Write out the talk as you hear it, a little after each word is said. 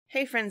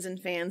Hey friends and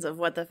fans of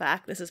What the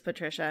Fact, this is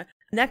Patricia.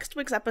 Next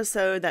week's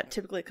episode that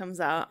typically comes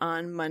out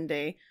on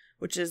Monday,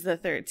 which is the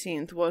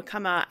 13th, will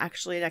come out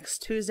actually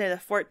next Tuesday the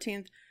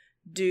 14th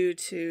due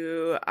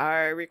to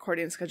our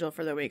recording schedule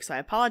for the week. So I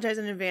apologize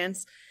in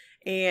advance.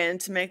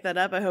 And to make that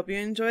up, I hope you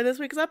enjoy this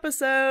week's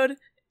episode.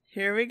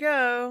 Here we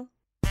go.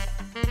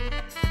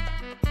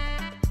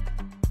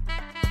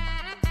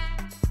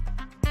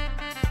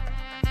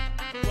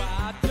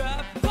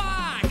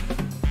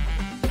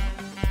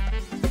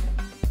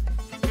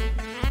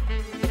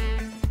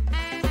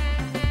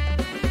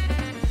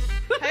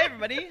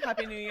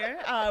 Happy New Year.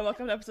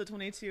 Welcome to episode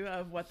 22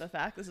 of What the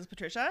Fact. This is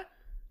Patricia.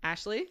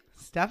 Ashley.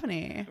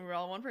 Stephanie. We're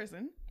all one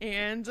person.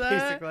 And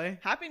basically.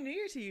 Happy New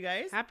Year to you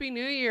guys. Happy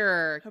New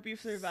Year. Hope you've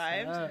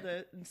survived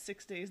the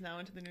 6 days now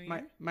into the new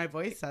year. My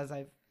voice says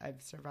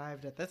I've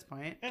survived at this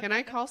point. Can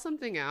I call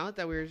something out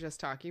that we were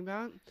just talking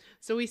about?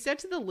 So we said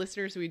to the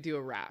listeners we'd do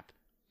a rap.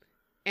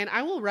 And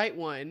I will write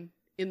one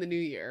in the new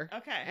year.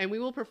 Okay. And we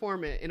will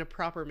perform it in a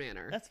proper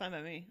manner. That's fine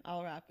by me.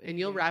 I'll rap. And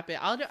you'll rap it.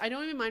 I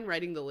don't even mind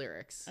writing the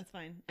lyrics. That's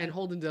fine. And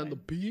holding down the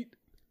beat.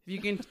 If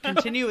you can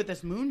continue with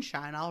this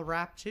moonshine, I'll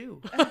rap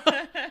too.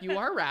 You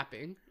are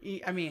rapping.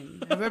 I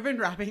mean, have I been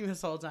rapping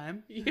this whole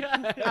time?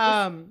 Yeah.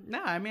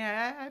 No, I mean,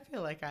 I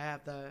feel like I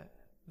have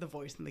the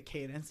voice and the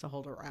cadence to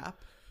hold a rap.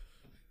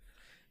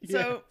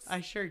 So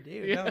I sure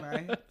do, don't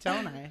I?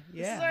 Don't I?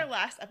 Yeah. This is our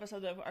last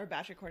episode of our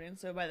batch recording.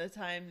 So by the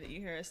time that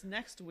you hear us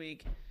next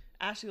week,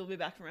 Ashley will be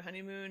back from her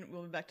honeymoon.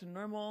 We'll be back to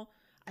normal.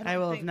 I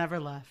will have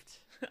never left.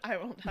 I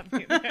won't have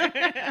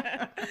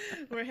either.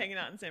 We're hanging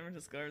out in San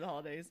Francisco over the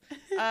holidays.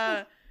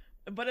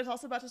 But it's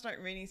also about to start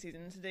rainy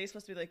season. Today's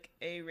supposed to be like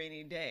a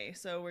rainy day.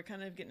 So we're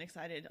kind of getting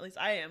excited. At least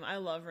I am. I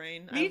love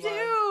rain. Me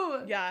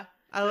too. Yeah.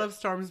 I love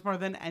storms more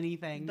than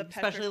anything.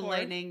 Especially petrichor.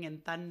 Lightning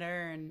and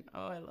thunder. And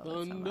I love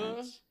it so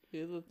much.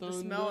 The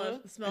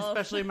smell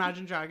Especially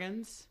Imagine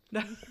Dragons.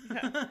 Yeah.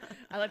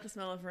 I like the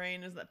smell of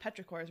rain. Is that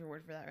petrichor is a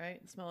word for that, right?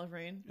 The smell of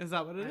rain. Is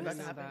that what it is?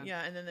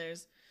 Yeah, and then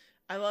there's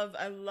I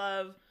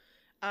love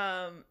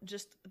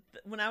just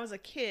when I was a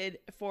kid,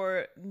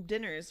 for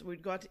dinners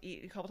we'd go out to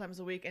eat a couple times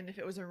a week, and if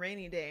it was a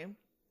rainy day,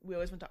 we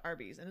always went to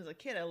Arby's. And as a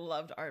kid, I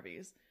loved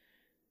Arby's,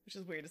 which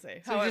is weird to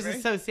say. So you just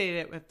associate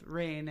it with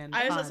rain and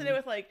I fun. associate it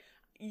with like,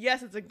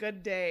 yes, it's a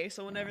good day.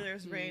 So whenever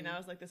there's rain, I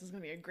was like, this is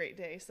gonna be a great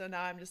day. So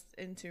now I'm just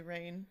into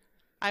rain.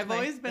 I've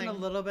always been a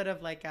little bit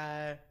of like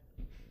a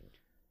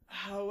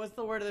what's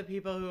the word of the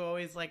people who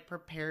always like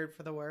prepared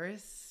for the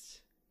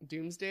worst?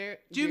 Doomsday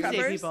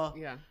people.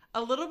 Yeah.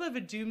 A little bit of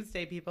a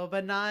doomsday people,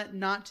 but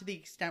not to the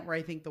extent where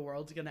I think the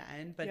world's gonna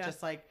end, but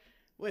just like,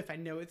 if I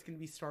know it's gonna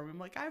be stormy, I'm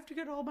like, I have to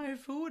get all my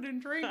food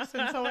and drinks,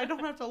 and so I don't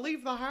have to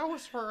leave the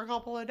house for a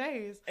couple of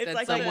days. It's that's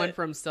like someone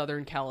from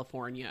Southern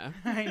California.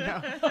 I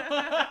know.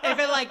 If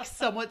it like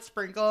somewhat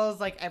sprinkles,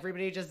 like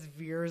everybody just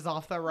veers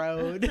off the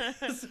road.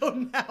 So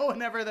now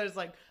whenever there's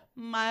like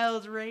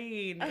mild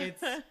rain,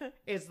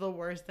 it's the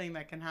worst thing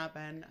that can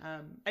happen.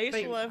 I used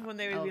to love when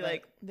they would be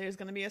like, there's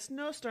going to be a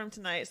snowstorm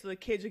tonight, so the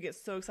kids would get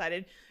so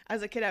excited.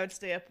 As a kid, I would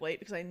stay up late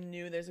because I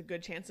knew there's a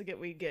good chance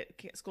we'd get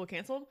school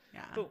canceled.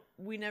 Yeah. But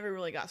we never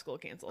really got school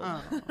canceled.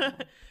 Oh.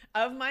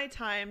 Of my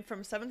time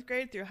from 7th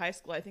grade through high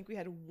school, I think we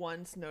had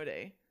one snow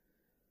day.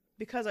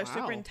 Because our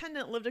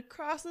superintendent lived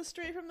across the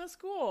street from the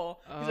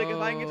school. He's like, if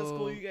I can get to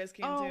school, you guys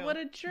can too. Oh, what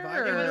a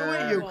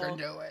jerk. You can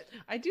do it.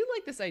 I do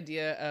like this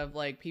idea of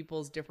like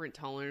people's different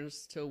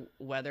tolerance to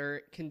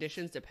weather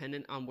conditions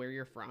dependent on where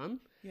you're from.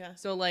 Yeah.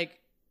 So like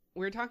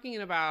we're talking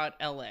about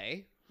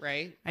LA,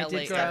 right? I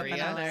did grow up in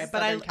LA,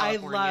 but I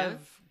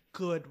love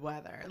good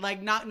weather.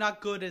 Like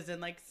not good as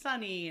in like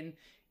sunny and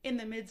in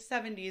the mid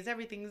 70s,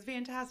 everything's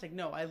fantastic.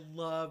 No, I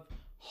love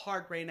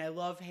hard rain. I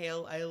love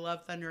hail. I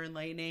love thunder and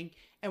lightning.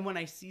 And when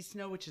I see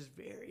snow, which is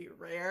very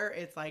rare,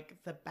 it's like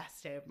the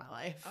best day of my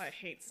life. Oh, I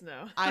hate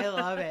snow. I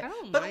love it. I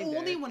don't but mind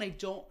only it. when I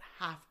don't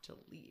have to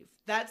leave.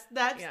 That's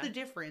the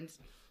difference.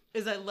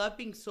 Is I love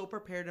being so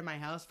prepared in my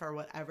house for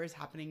whatever's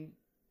happening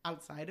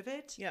outside of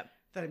it. Yep.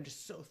 That I'm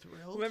just so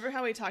thrilled. Remember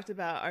how we talked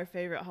about our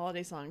favorite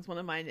holiday songs? One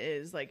of mine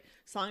is like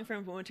Song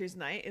from Winter's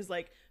Night is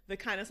like the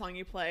kind of song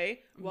you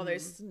play while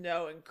there's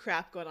snow and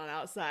crap going on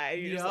outside.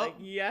 You're just like,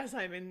 yes,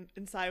 I'm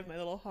inside with my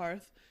little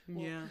hearth.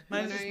 Yeah.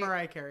 Mine's just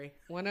Mariah Carey.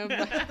 One of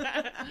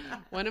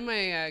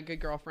my good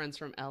girlfriends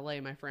from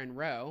LA, my friend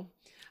Ro,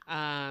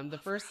 the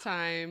first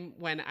time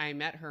when I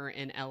met her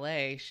in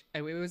LA,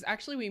 it was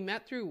actually, we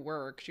met through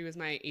work. She was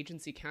my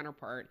agency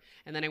counterpart.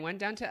 And then I went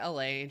down to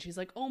LA and she's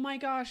like, oh my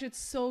gosh, it's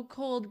so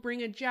cold.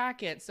 Bring a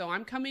jacket. So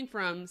I'm coming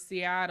from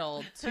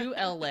Seattle to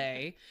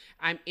LA.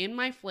 I'm in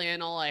my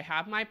flannel. I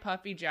have my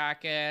puffy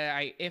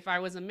jacket. If I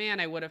was a man,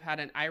 I would have had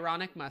an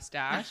ironic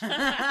mustache. Too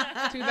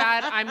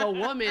bad I'm a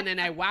woman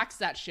and I wax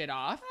that shit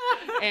off.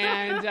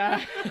 And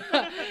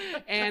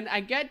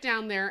I get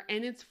down there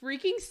and it's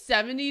freaking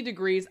 70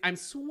 degrees. I'm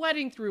sweating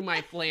sweating through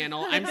my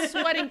flannel. I'm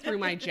sweating through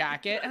my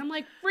jacket. And I'm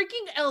like,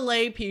 freaking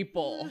LA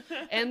people.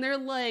 And they're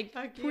like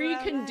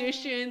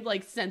preconditioned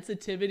like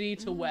sensitivity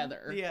to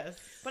weather. Yes.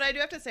 But I do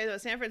have to say though,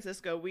 San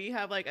Francisco, we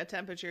have like a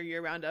temperature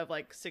year round of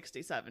like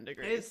 67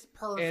 degrees. It's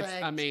perfect.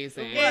 It's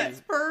amazing.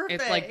 It's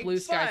perfect. It's like blue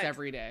skies But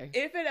every day.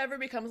 if it ever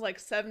becomes like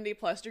 70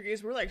 plus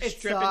degrees, we're like It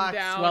stripping sucks.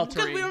 down.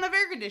 Sweltering. Because we don't have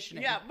air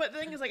conditioning. Yeah, but the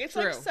thing is, like, it's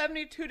True. like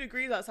 72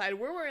 degrees outside.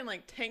 We're wearing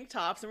like tank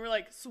tops and we're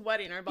like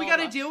sweating our balls We got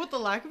to off. deal with the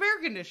lack of air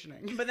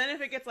conditioning. But then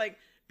if it gets like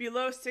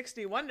below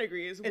 61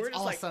 degrees, we're It's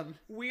just awesome. like,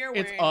 we are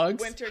It's wearing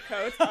Uggs. winter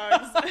coats,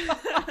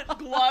 Uggs,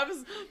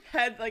 gloves,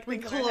 head, like, We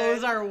things on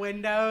close head. our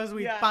windows.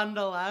 We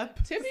bundle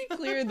up. To be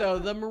clear, though,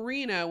 the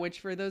marina, which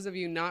for those of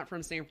you not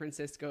from San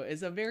Francisco,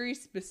 is a very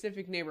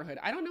specific neighborhood.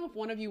 I don't know if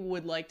one of you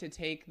would like to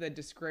take the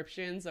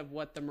descriptions of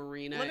what the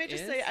marina is. Let me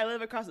just say, I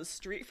live across the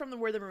street from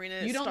where the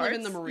marina You don't starts. live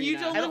in the marina. You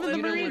don't live in the You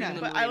don't marina.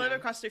 But I live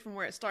across the street from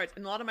where it starts,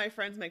 and a lot of my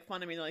friends make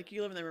fun of me. They're like,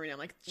 "You live in the marina." I'm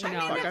like, "Shut the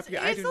No. fuck up, you."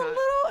 I do not.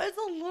 It's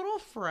a little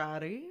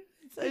fratty.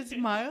 It's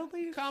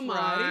mildly Come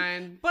fratty,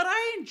 on. but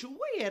I enjoy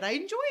it. I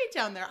enjoy it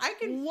down there. I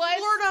can What?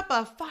 flirt up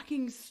a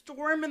fucking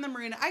storm in the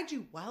marina. I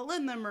do well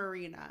in the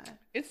marina.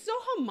 It's so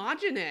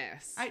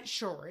homogenous. It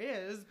sure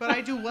is, but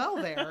I do well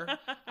there.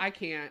 I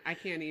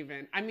can't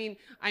even. I mean,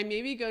 I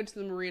maybe go to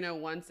the marina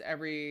once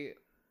every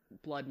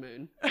blood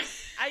moon.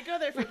 I go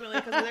there frequently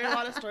because there are a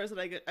lot of stores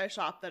that I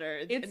shop that are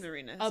in It's the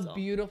marina. a still.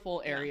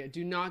 beautiful area.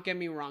 Do not get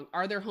me wrong.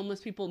 Are there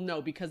homeless people?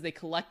 No, because they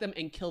collect them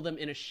and kill them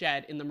in a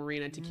shed in the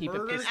marina to keep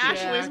Murder it shack.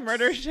 peaceful. Ashley's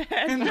murder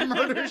shed. In the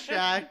murder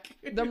shack.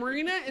 The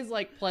marina is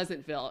like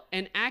Pleasantville,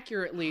 and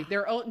accurately,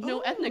 there are no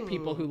ethnic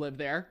people who live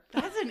there.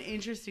 That's an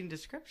interesting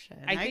description.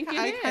 I think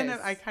it is.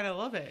 I kind of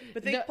love it.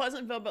 But think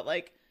Pleasantville, but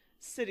like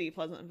city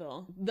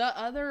Pleasantville. The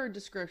other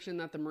description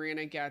that the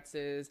marina gets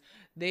is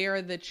they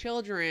are the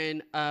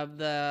children of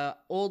the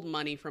old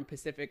money from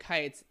Pacific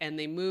Heights, and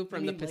they moved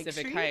from the mean Lake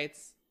Pacific Street?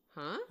 Heights.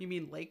 Huh? You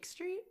mean Lake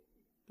Street?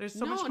 There's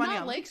so No, much money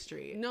not on Lake Lake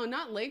Street. No,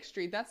 not Lake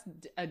Street. That's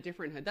a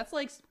different hood. That's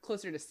like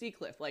closer to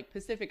Seacliff, like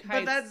Pacific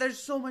Heights. But there's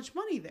so much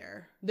money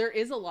there. There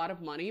is a lot of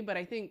money, but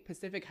I think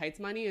Pacific Heights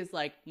money is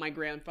like my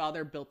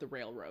grandfather built the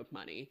railroad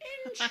money.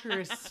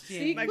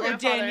 Interesting. My Or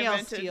grandfather Danielle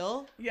invented-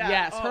 Steele. Yeah.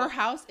 Yes, oh. her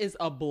house is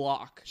a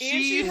block. And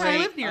She used to Straight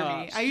live near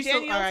me. I used to, or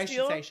Danielle I should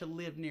Steele say, I should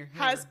live near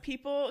her. has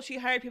people. She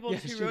hired people Yeah,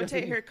 she to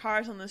rotate does. her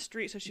cars on the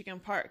street so she can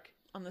park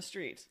on the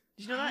street.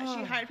 Did you know that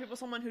she hired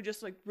someone who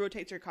just like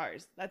rotates her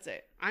cars? That's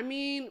it. I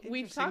mean,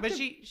 we've Interesting. talked But to-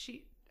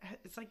 she,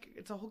 it's like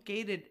it's a whole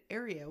gated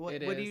area. What It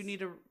do you is. need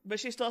to? But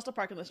she still has to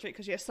park on the street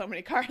because she has so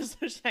many cars.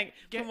 So she's like,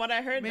 Get- from what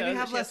I heard, maybe though,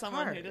 have she has less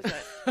someone who cars.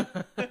 does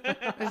it.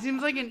 It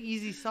seems like an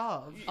easy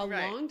solve. a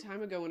Right. long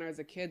time ago when I was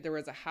a kid, there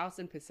was a house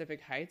in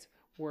Pacific Heights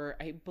where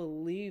I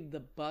believe the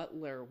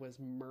butler was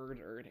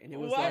murdered, and it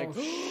was What? like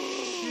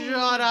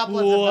Shut up.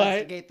 Let's What?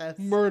 investigate this.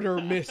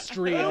 murder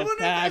mystery I at wanna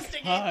Back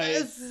investigate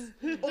Heights.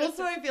 this.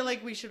 Also, I feel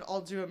like we should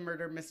all do a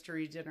murder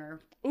mystery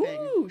dinner thing.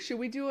 Ooh, should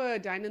we do a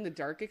dine in the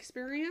dark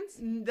experience?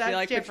 That's Be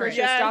like, different.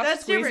 Patricia, stop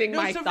that's squeezing different.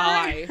 No, my so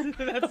thigh.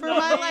 That's For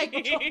not my,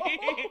 me.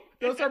 like,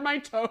 Those are my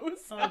toes.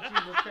 Oh,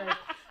 Jesus Christ.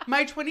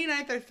 My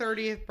 29th or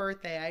 30th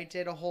birthday, I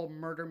did a whole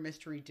murder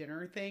mystery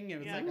dinner thing. It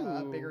was Yeah. like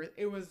a Ooh. bigger.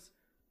 It was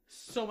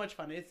so much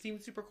fun. It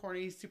seems super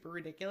corny, super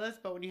ridiculous,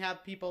 but when you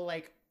have people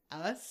like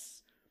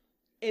us,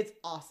 it's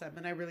awesome,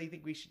 and I really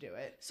think we should do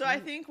it. So I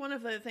think one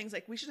of the things,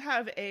 like, we should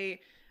have a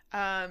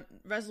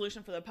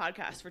resolution for the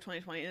podcast for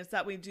 2020 is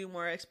that we do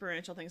more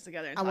experiential things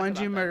together. And I talk want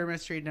to do about murder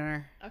mystery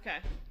dinner. them. Okay.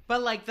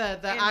 But like the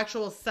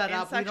actual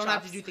setup, we sex don't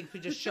have to shops. do things. We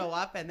just show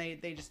up and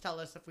they just tell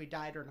us if we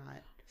died or not.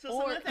 So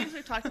some of the things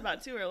we've talked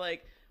about too are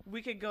like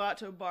we could go out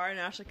to a bar and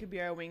Ashley could be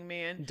our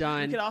wingman.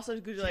 Done. We could also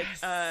do like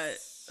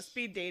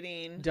speed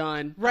dating.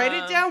 Done. Write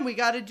it down. We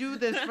got to do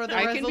this for the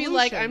I can be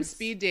like, I'm resolutions.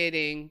 speed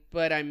dating,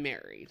 but I'm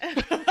married.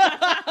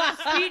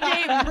 Speed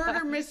date,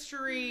 murder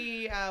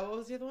mystery. What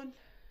was the other one?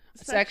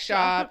 Sex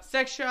shop,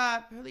 Sex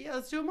shop. Yeah,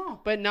 let's do them all.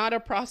 but not a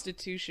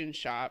prostitution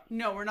shop.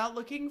 No, we're not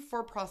looking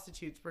for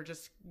prostitutes. We're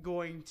just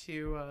going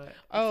to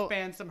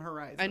expand some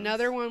horizons.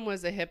 Another one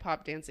was a hip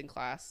hop dancing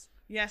class.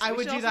 Yes, I we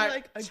would should do also that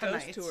like a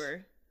tonight. ghost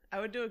tour. I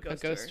would do a A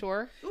ghost, ghost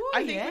tour. Ooh,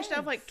 I think we should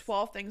have yes. like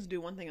 12 things,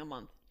 do one thing a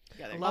month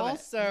together. Love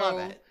Also, it. Love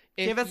it.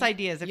 if Give us you-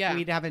 ideas if yeah.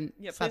 we haven't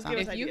Yeah, said please give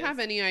them. us If you ideas. have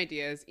any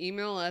ideas,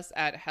 email us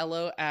at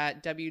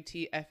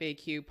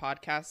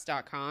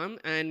hello@wtfaqpodcast.com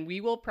and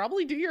we will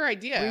probably do your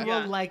idea. We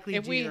will Yeah. likely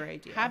if do we your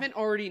idea. haven't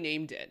already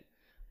named it.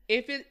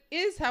 If it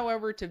is,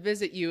 however, to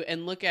visit you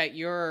and look at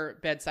your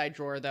bedside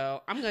drawer,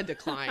 though, I'm going to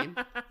decline.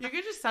 You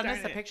could just send us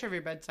a Darn it. picture of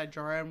your bedside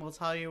drawer and we'll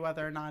tell you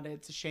whether or not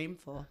it's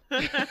shameful.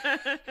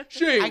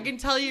 Shame. I can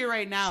tell you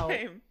right now,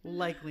 Shame.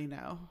 likely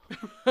no.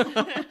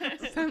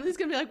 Somebody's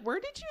going to be like, where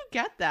did you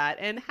get that?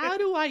 And how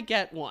do I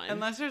get one?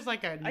 Unless there's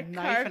like a I knife and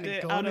carved a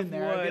it gun out in of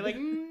there. I'd be wood. like,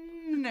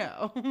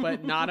 no.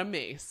 But not a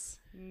mace.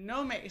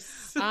 No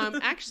mace.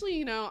 Actually,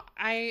 you know,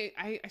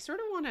 I sort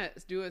of want to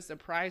do a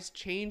surprise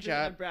change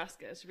up.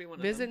 Nebraska should be one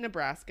of Visit them.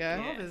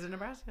 Nebraska. Oh, visit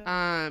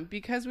Nebraska.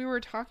 Because we were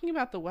talking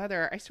about the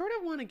weather, I sort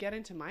of want to get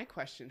into my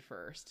question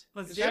first.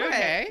 Let's Is do that it.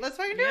 okay? Let's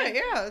fucking do it.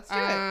 Yeah, let's do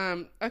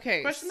it.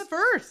 Okay. Question the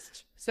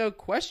first. So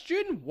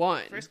question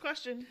 1. First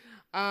question.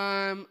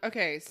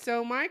 Okay.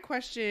 So my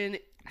question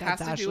has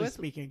to do with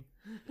speaking.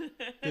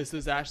 This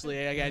is Ashley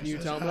again. You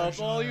tell me the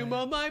volume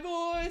of my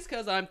voice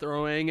because I'm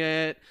throwing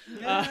it.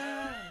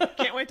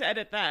 Can't wait to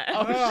edit that.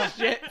 Oh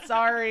shit!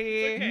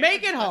 Sorry. Okay.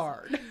 Make it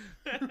hard.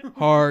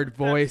 Hard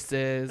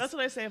voices. That's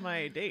what I say on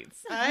my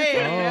dates.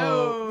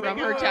 From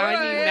her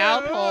tiny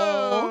mouth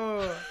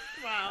hole.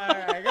 Wow. All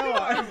right, go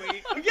on.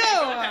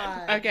 Go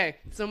on. Okay,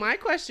 so my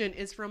question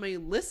is from a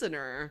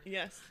listener.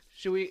 Yes.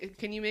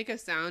 Can you make a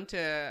sound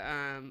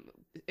to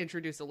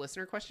introduce a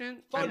listener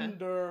question?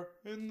 Thunder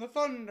in the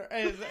thunder.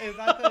 Is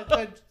that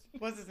the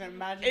what's his name?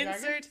 Magic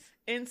Dragon?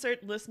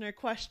 Insert listener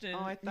question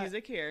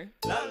music here.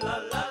 We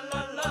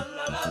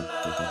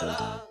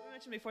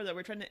mentioned before that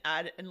we're trying to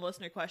add a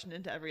listener question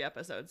into every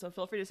episode, so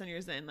feel free to send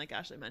yours in, like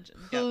Ashley mentioned.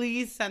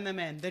 Please send them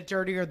in. The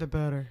dirtier, the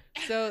better.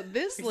 So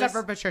this Except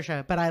for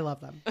Patricia, but I love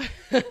them.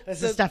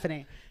 This is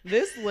Stephanie.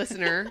 This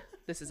listener,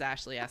 this is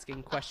Ashley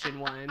asking question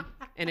 1,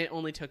 and it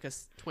only took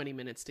us 20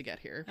 minutes to get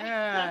here.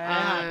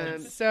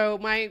 So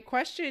my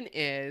question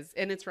is,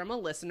 and it's from a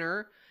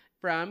listener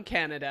from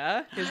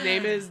Canada. His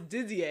name is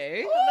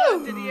Didier.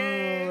 Hello,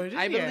 Didier.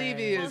 I believe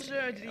he is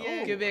Bonjour,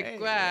 Didier.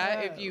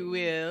 Quebecois, if you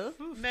will.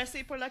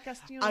 Merci pour la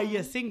question. Are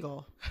you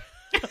single?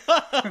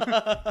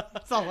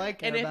 That's all I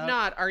care And if about.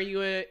 not, are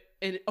you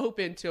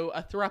open to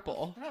a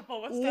throuple?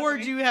 Or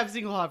do you have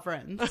single hot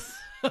friends?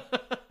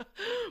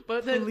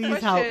 But the Please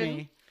question, help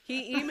me.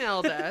 He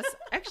emailed us.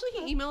 Actually,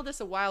 he emailed us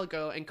a while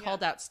ago and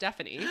called out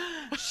Stephanie.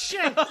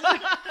 Shit.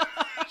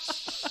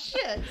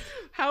 Shit.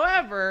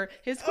 However,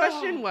 his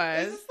question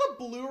was... Is this the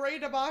Blu-ray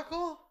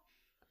debacle?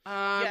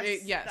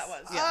 Yes, that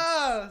was. yes.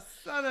 Oh,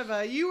 son of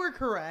a... You were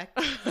correct.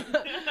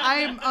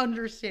 I'm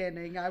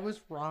understanding. I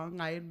was wrong.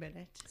 I admit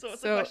it. So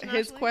what's the So question,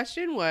 his Ashley?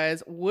 question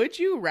was, would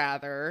you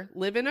rather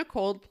live in a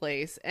cold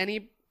place, and he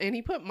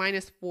put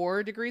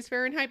 -4 degrees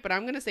Fahrenheit, but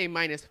I'm going to say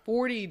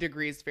 -40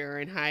 degrees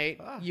Fahrenheit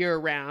year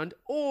round,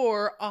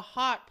 or a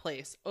hot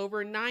place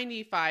over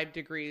 95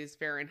 degrees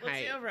Fahrenheit. Let's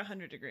say over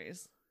 100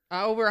 degrees.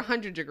 Over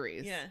 100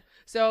 degrees. Yeah.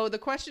 So the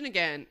question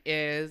again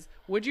is,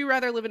 would you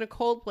rather live in a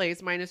cold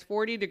place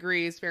 -40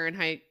 degrees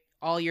Fahrenheit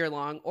all year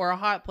long, or a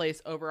hot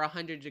place over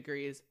 100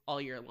 degrees all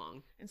year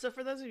long? And so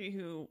for those of you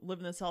who live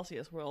in the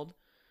Celsius world,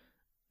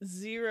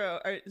 0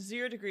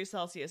 degrees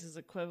Celsius is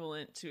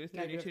equivalent to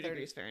 32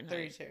 degrees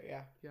Fahrenheit. 32,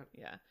 yeah.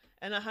 Yeah.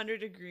 And 100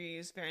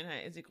 degrees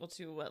Fahrenheit is equal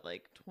to what,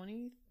 like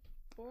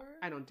 24?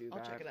 I don't do that.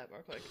 I'll check it out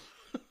real quick.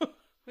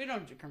 We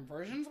don't do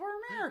conversions. We're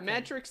American.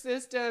 Metric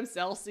system,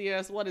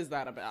 Celsius, what is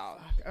that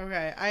about?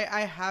 Okay,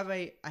 I have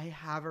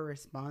a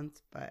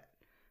response, but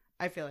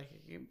I feel like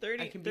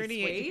I can be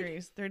 38 swayed.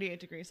 degrees. 38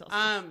 degrees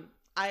Celsius.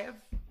 I have.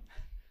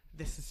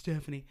 This is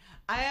Stephanie.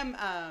 I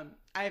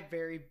have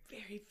very,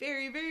 very,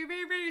 very, very,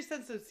 very, very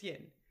sensitive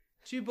skin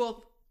to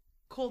both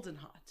cold and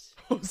hot.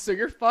 Oh, so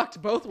you're fucked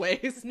both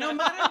ways. No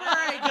matter where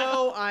I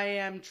go, I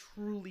am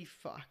truly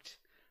fucked.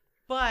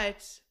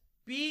 But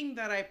being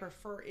that I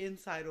prefer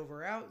inside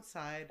over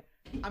outside,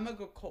 I'm gonna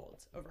go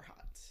cold over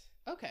hot.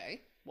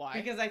 Okay. Why?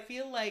 Because I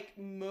feel like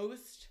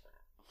most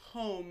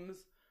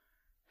homes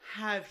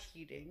have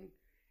heating,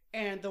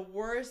 and the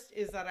worst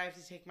is that I have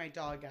to take my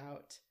dog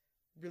out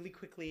really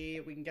quickly.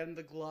 We can get him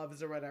the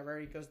gloves or whatever.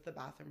 He goes to the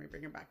bathroom, we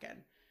bring him back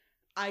in.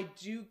 I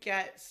do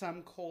get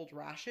some cold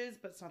rashes,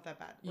 but it's not that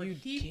bad.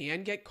 You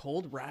can get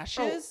cold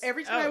rashes?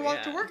 Every time I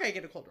walk to work, I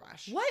get a cold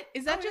rash. What?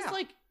 Is that just yeah.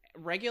 like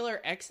regular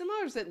eczema,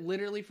 or is it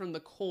literally from the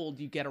cold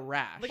you get a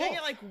rash? Like I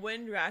get like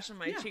wind rash on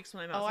my cheeks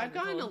when I'm outside. Oh, I've the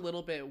gotten a cold.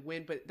 little bit of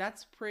wind, but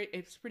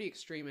it's pretty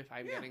extreme if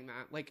I'm getting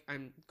that. Like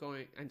I'm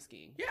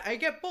skiing. Yeah, I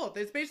get both.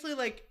 It's basically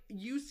like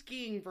you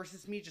skiing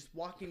versus me just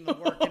walking to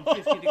work in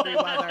 50-degree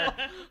weather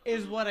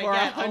is what I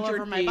get all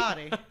over my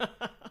body.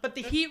 But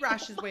the heat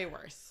rash is way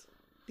worse.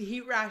 The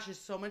heat rash is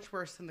so much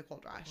worse than the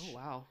cold rash. Oh,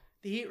 wow.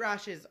 The heat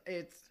rash it's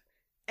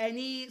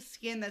any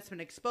skin that's been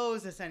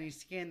exposed. It's any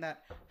skin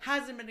that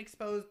hasn't been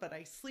exposed, but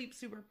I sleep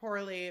super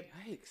poorly.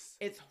 Yikes.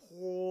 It's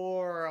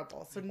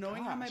horrible. So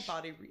knowing how my gosh.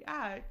 body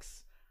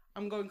reacts,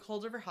 I'm going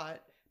cold over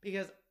hot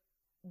because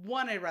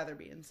one, I'd rather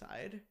be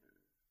inside.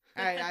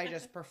 I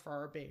just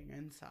prefer being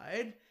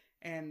inside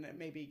and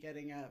maybe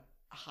getting a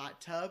hot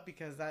tub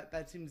because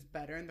that seems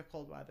better in the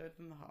cold weather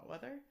than the hot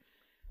weather.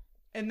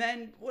 And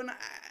then when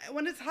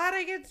it's hot,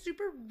 I get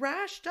super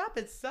rashed up.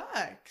 It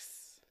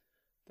sucks.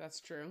 That's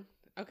true.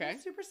 Okay.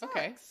 It super sucks.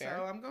 Okay. Fair.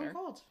 So I'm going fair.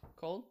 cold.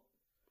 Cold?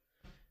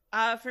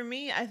 For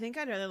me, I think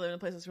I'd rather live in a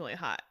place that's really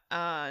hot.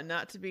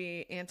 Not to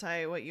be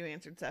anti what you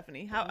answered,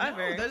 Stephanie.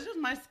 However, No, that's just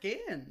my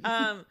skin.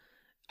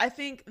 I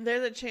think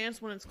there's a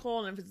chance when it's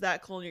cold, and if it's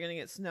that cold, you're gonna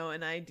get snow.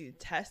 And I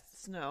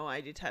detest snow.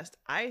 I detest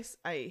ice.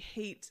 I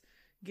hate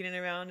getting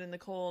around in the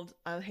cold.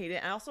 I hate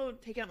it. I also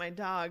taking out my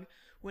dog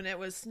when it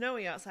was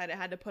snowy outside. I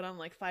had to put on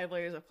like 5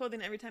 layers of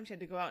clothing every time she had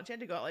to go out. She had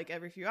to go out like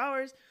every few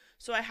hours.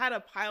 So I had a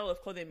pile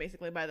of clothing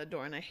basically by the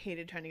door, and I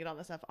hated trying to get all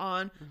the stuff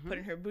on,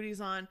 putting her booties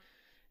on.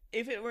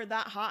 If it were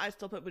that hot, I'd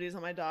still put booties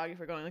on my dog if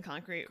we're going on the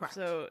concrete. Correct.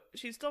 So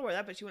she'd still wear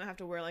that, but she wouldn't have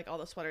to wear like all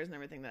the sweaters and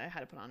everything that I had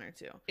to put on her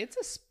too. It's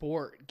a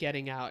sport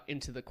getting out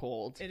into the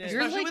cold. It is.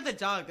 Especially with a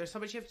dog. There's so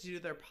much you have to do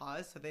to their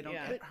paws so they don't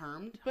get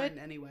harmed in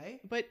any way.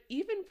 But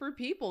even for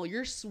people,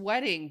 you're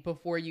sweating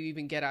before you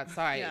even get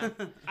outside. Yeah.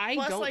 I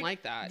Plus, don't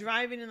like that.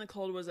 Driving in the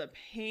cold was a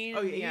pain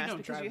in the ass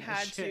because you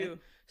had to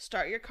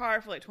start your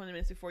car for like 20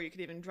 minutes before you could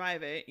even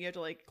drive it. You had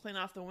to like clean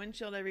off the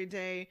windshield every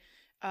day.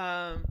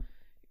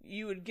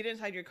 You would get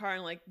inside your car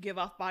and like give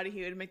off body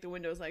heat and make the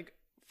windows like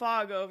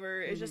fog over.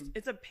 It's just,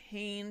 it's a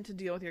pain to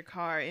deal with your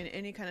car in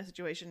any kind of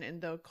situation in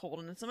the cold.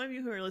 And some of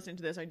you who are listening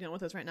to this are dealing with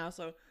this right now.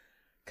 So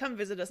come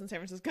visit us in San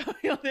Francisco.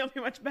 You'll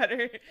be much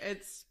better.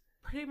 It's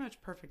pretty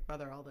much perfect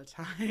weather all the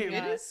time. It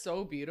is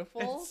so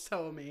beautiful. It's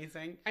so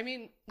amazing. I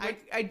mean,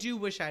 I do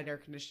wish I had air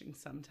conditioning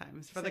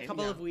sometimes for the Same,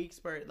 couple of weeks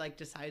where it like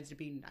decides to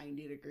be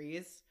 90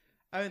 degrees.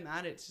 Other than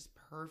that, it's just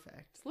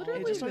perfect. It's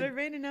literally It just started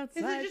raining outside.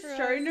 Is it just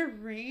starting to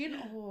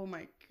rain? Oh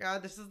my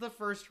god, this is the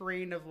first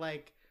rain of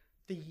like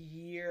the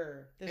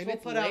year. This will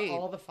put out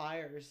all the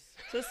fires.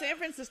 So San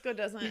Francisco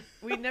doesn't,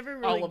 we never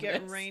really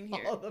get rain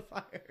here. All the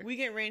fires. We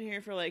get rain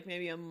here for like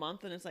maybe a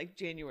month, and it's like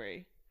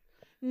January.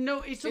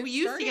 No, so we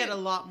used to get a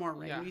lot more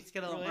rain. Yeah. We used to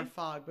get a lot more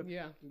fog, but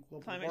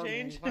Climate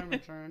change.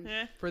 Climate change.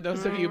 for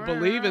those of you who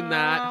believe in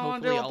that,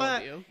 hopefully all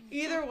of you.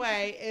 Either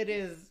way, it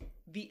is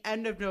the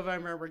end of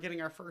November. We're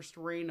getting our first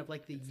rain of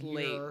like the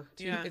year.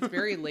 Late. Yeah. It's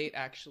very late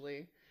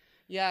actually.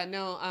 Yeah,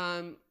 no,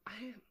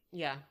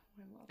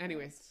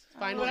 Anyways,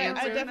 final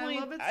answer. I definitely, I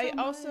love it so I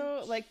also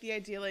much. like the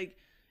idea, like,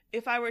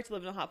 if I were to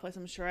live in a hot place,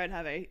 I'm sure I'd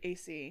have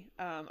AC.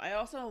 I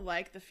also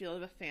like the feel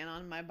of a fan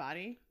on my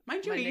body.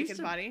 Mind you, my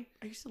naked body.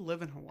 I used to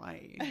live in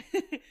Hawaii.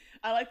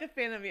 I like the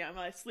fan of me on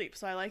my sleep,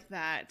 so I like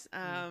that.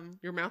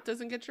 Your mouth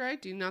doesn't get dry?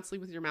 Do you not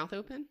sleep with your mouth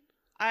open?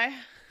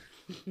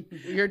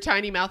 Your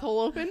tiny mouth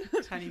hole open?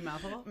 Tiny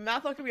mouth hole?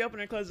 Mouth hole can be open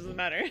or closed, doesn't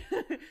matter.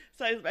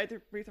 So I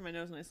breathe through my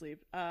nose when I sleep.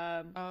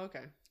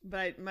 Okay.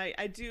 But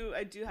I do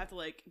have to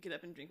like get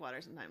up and drink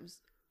water sometimes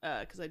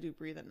because I do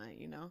breathe at night,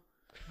 you know.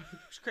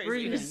 It's crazy.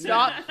 Breathing.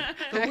 Stop.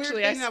 The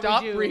Actually, I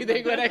stop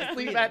breathing when I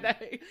sleep at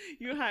night.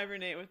 You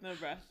hibernate with no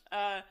breath.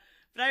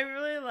 But I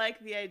really like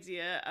the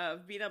idea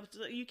of being able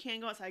to. You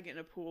can go outside and get in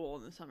a pool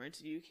in the summer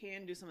too. You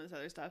can do some of this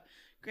other stuff.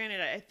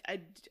 Granted,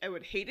 I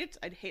would hate it.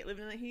 I'd hate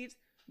living in the heat.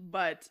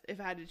 But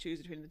if I had to choose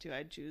between the two,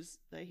 I'd choose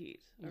the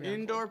heat.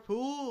 Indoor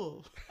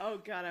pool. Oh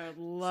God, I would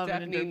love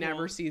Stephanie an indoor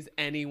never pool. sees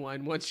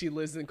anyone once she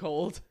lives in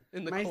cold.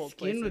 In the my cold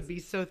skin places. would be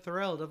so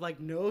thrilled of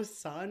like no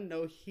sun,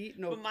 no heat,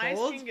 no But my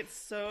cold. skin gets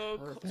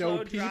so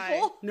No dry.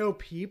 people? No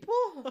people?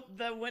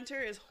 The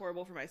winter is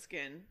horrible for my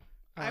skin.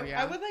 Oh,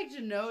 I would like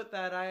to note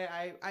that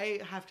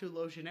I have to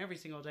lotion every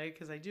single day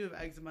because I do have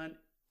eczema and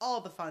all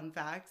the fun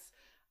facts.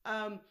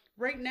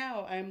 Right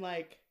now, I'm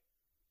like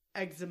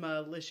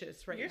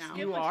eczema-licious right Your now. skin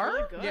You looks are?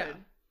 really good. Yeah.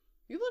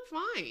 You look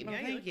fine. Yeah, Oh, you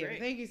thank look you. great.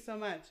 Thank you so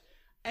much.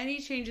 Any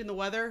change in the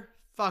weather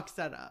fucks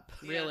that up.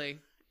 Really?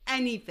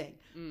 Anything.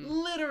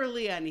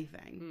 Literally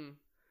anything.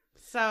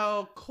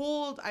 So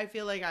cold, I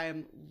feel like I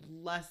am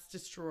less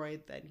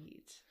destroyed than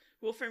heat.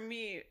 Well, for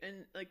me,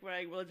 and like when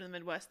I lived in the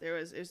Midwest,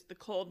 is the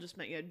cold just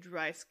meant you had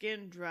dry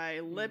skin, dry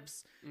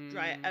lips,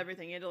 dry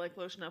everything. You had to like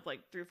lotion up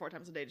like 3 or 4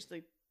 times a day just to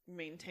like,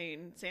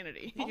 maintain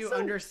sanity. You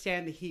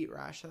understand the heat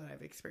rash that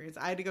I've experienced.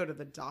 I had to go to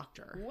the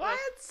doctor. What?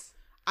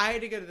 I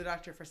had to go to the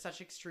doctor for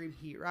such extreme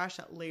heat rash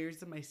that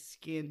layers of my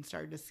skin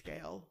started to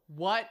scale.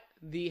 What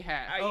the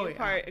heck? Are you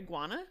part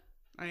iguana?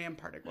 I am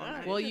part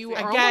iguana. Well, you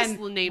are Again,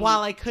 almost named.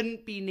 while I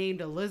couldn't be named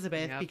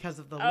Elizabeth Yep. because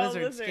of the Oh,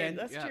 lizard skin.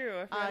 That's Yep. true.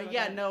 I forgot about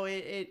Yeah, that. no,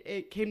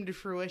 it came to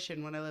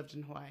fruition when I lived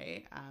in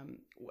Hawaii.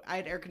 I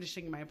had air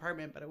conditioning in my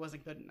apartment, but it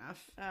wasn't good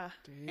enough.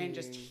 And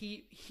just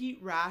heat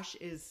rash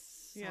is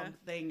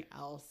something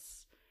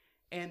else.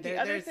 And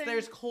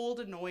there's cold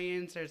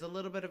annoyance. There's a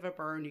little bit of a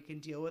burn. You can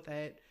deal with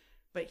it.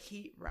 But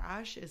heat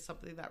rash is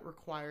something that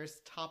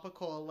requires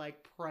topical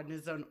like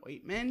prednisone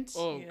ointment.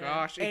 Oh Yeah.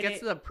 gosh, it And gets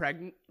to the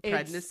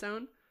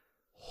prednisone.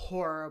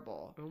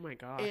 Horrible. Oh my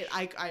gosh.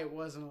 I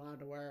wasn't allowed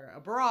to wear a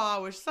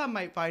bra, which some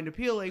might find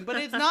appealing, but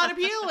it's not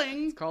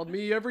appealing. Called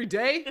me every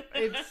day.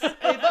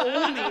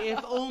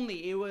 If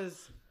only it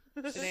was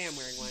Today I'm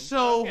wearing one.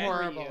 so Okay.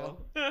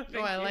 horrible. Thank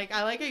No, I you. like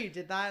how you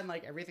did that and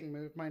like everything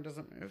moved. Mine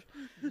doesn't move.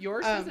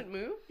 Yours doesn't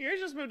move.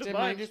 Yours just moved a Did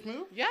bunch. mine just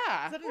move?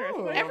 Yeah. Is that an Ooh.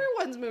 earthquake?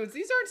 Everyone's moves.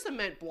 These aren't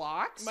cement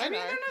blocks. I mean,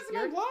 are. they're not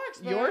cement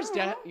blocks. But Yours, I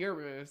don't know. your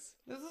moves.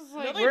 This is No,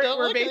 like they don't.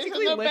 We're Look, it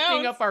basically has no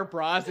lifting bounce. up our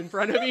bras in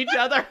front of each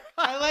other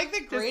I like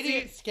the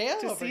gradient scale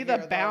to over see here, the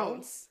though.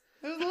 bounce.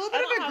 There's a little I bit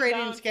don't of a have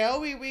gradient bounce. scale.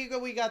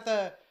 We got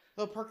the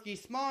perky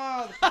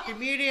small, the perky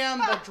medium,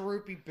 the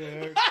droopy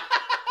big.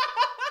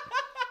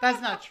 That's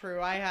not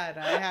true. I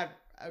had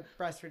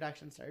breast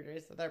reduction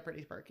surgery, so they're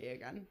pretty perky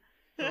again.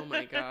 Oh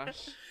my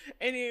gosh.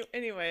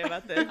 Anyway,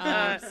 about this.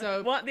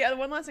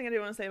 One last thing I do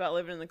want to say about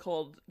living in the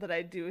cold that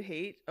I do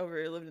hate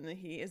over living in the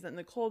heat is that in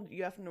the cold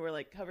you have to wear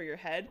like cover your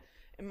head.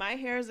 And my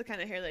hair is the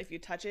kind of hair that if you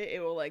touch it, it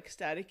will like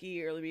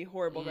staticky or be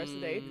horrible the rest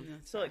of the day.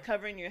 So like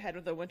covering your head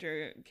with a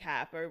winter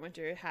cap or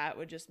winter hat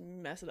would just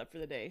mess it up for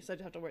the day. So I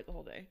just have to wear it the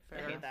whole day.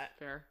 Fair. I hate that.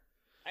 Fair.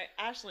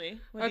 Ashley,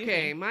 what do you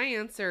Okay, think? my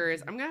answer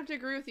is I'm gonna have to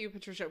agree with you,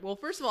 Patricia. Well,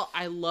 first of all,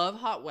 I love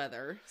hot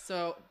weather.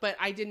 But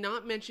I did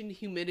not mention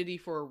humidity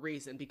for a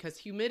reason because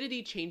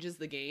humidity changes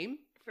the game.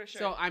 For sure.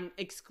 So I'm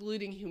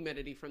excluding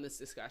humidity from this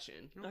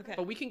discussion. Okay.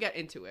 But we can get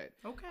into it.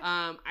 Okay.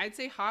 I'd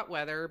say hot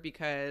weather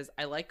because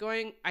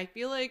I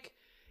feel like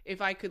if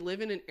I could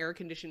live in an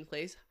air-conditioned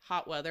place,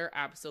 hot weather,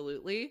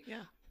 absolutely.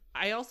 Yeah.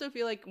 I also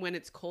feel like when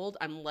it's cold,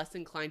 I'm less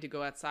inclined to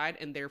go outside,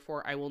 and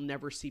therefore I will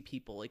never see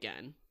people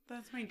again.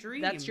 That's my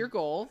dream. That's your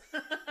goal.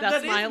 That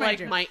That's is my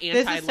dream. my This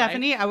anti-life. is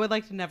Stephanie. I would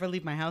like to never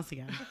leave my house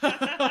again. Just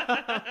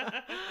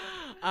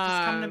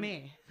come to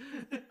me.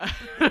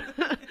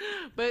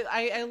 But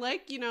I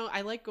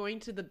like going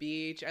to the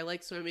beach. I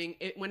like swimming.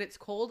 When it's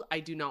cold, I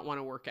do not want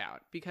to work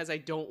out because I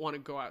don't want to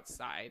go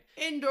outside.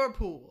 Indoor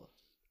pool.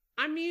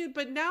 I mean,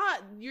 but now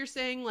you're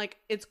saying like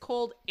it's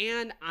cold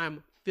and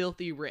I'm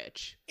filthy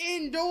rich.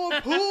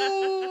 Indoor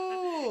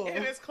pool.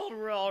 If it's cold,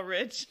 we're all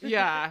rich.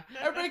 Yeah.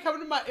 Everybody come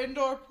to my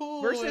indoor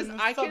pool. Versus in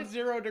I can-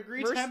 sub-zero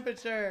degree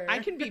temperature. I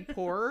can be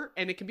poor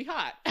and it can be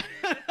hot.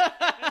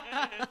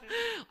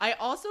 I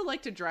also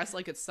like to dress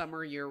like it's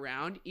summer year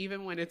round,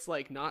 even when it's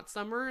like not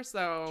summer.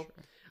 So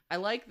I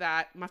like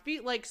that. My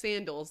feet like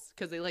sandals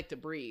because they like to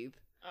breathe.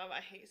 I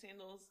hate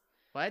sandals.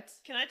 What?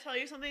 Can I tell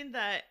you something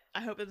that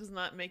I hope it does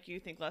not make you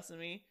think less of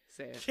me?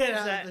 Say it. Get Is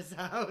out that- of this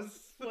house.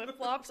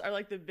 Flip-flops are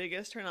like the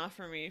biggest turn off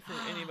for me from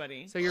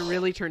anybody. So you're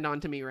really turned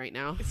on to me right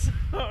now.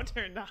 So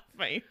turned off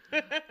by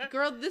you.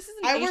 Girl, this is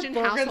an I wear Asian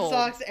Birkenstocks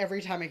household.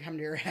 every time I come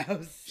to your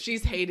house.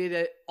 She's hated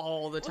it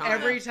all the time.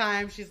 Every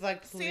time she's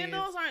like, please.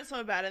 Sandals aren't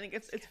so bad. I think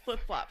it's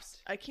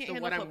flip-flops. I can't So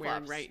handle what I'm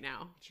flip-flops. wearing right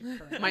now. Sure.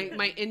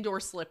 My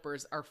indoor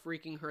slippers are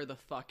freaking her the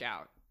fuck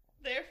out.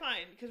 They're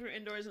fine because we're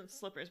indoors in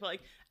slippers, but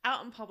like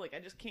out in public, I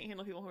just can't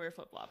handle people who wear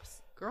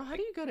flip-flops. Girl, how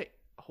do you go to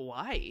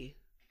Hawaii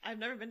I've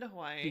never been to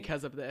Hawaii.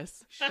 because of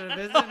this? Should have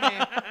visited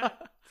me.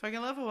 Fucking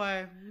love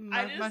Hawaii.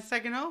 My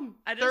second home.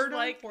 I just Third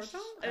like home? Fourth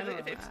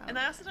home? and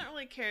I also don't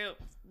really care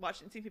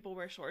seeing people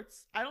wear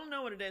shorts. I don't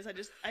know what it is.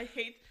 I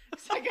hate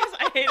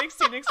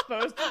seeing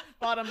exposed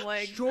bottom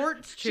legs.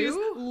 Shorts She's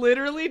too?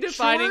 literally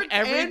defining Shorts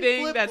and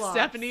everything that flip-flops.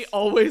 Stephanie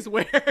always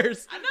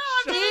wears. I know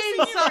I've never In seen you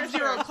wear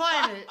sub-zero shorts.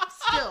 climate,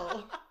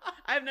 still.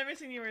 I've never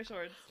seen you wear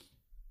shorts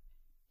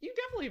You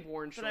definitely have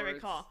worn shorts. that I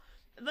recall.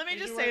 Let me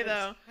And just you say wear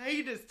though, the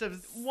tightest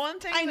of one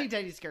thing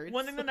tiny skirts.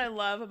 one thing that I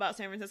love about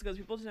San Francisco is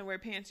people tend to wear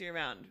pants year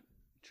round.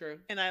 True.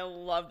 And I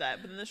love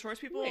that. But then the shorts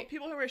people Wait. who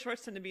wear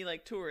shorts tend to be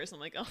like tourists. I'm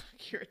like, oh,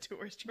 you're a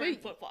tourist. You're wearing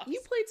flip flops. You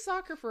played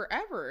soccer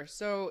forever,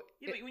 so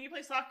Yeah, but when you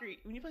play soccer,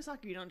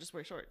 you don't just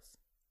wear shorts.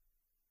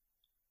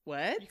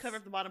 what? You cover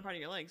up the bottom part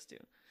of your legs too.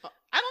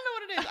 I don't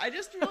know what it is. I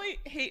just really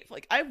hate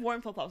I've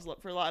worn flip flops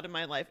for a lot of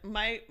my life.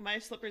 My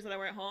slippers that I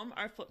wear at home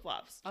are flip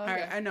flops. All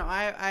right, I know.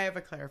 I have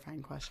a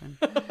clarifying question.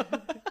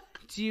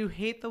 Do you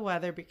hate the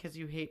weather because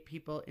you hate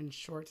people in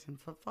shorts and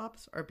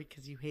flip-flops or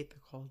because you hate the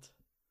cold?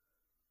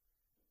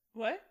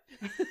 What?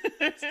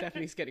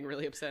 Stephanie's getting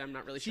really upset. I'm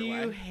not really Do sure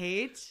you why.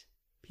 hate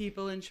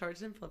people in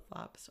shorts and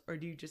flip-flops or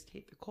do you just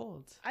hate the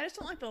cold? I just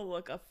don't like the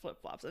look of flip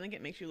flops. I think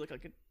it makes you look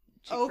like a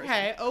cheap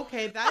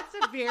Okay, that's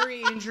a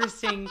very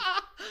interesting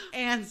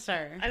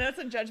answer. person. I know it's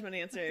a judgment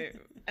answer,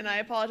 and I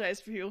apologize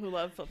for people who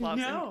love flip flops.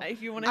 No.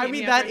 If you want to, I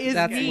mean, that is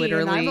That's me,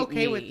 literally and I'm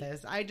okay me. with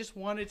this. I just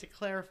wanted to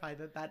clarify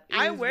that is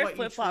I wear what you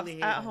flip flops truly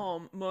hate at of.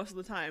 home most of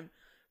the time,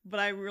 but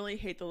I really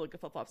hate the look of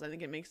flip flops. I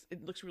think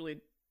it looks really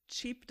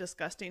cheap,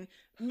 disgusting.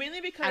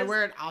 Mainly because I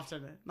wear it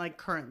often, like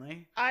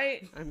currently.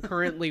 I'm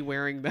currently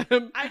wearing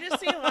them. I just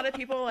see a lot of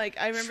people like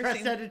I remember Stress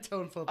seeing edited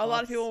tone flip-flops. a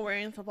lot of people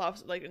wearing flip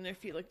flops like and their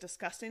feet look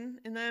disgusting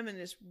in them and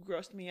it just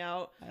grossed me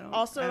out. I don't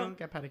Also,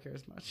 get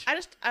pedicures much.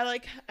 I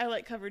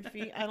like covered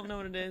feet. I don't know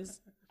what it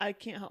is. I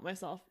can't help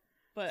myself.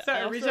 But So I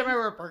every also- time I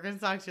wear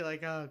Birkenstocks, you're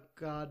like, oh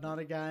god, not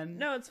again.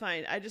 No, it's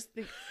fine. I just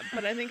think,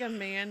 but I think a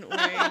man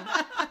wearing,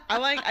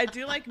 I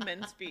do like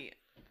men's feet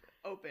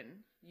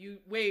open. You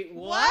wait,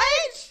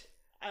 What?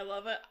 I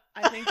love it.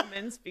 I think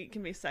men's feet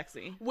can be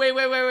sexy. Wait.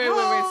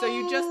 So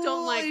you just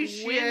don't like Holy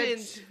shit.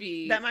 women's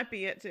feet. That might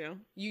be it too.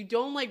 You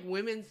don't like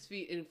women's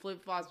feet in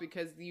flip flops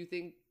because you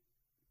think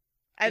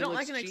I It don't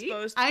looks like an cheap?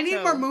 exposed. I need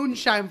toe. more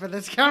moonshine for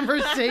this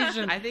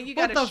conversation. I think you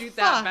What gotta the shoot fuck?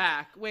 that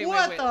back. Wait.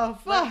 What the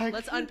fuck?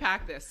 Let's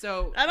unpack this.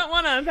 So I don't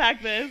want to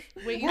unpack this.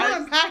 wait, We're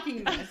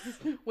unpacking this.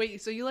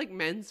 wait. So you like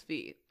men's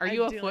feet? Are I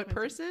you a do foot like men's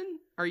person?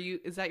 Are you?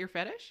 Is that your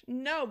fetish?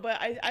 No, but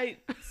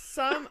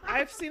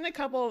I've seen a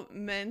couple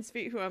men's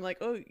feet who I'm like,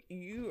 oh,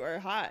 you are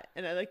hot,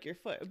 and I like your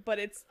foot, but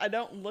I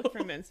don't look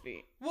for men's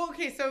feet. Well,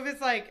 okay, so if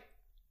it's like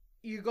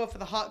you go for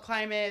the hot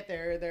climate,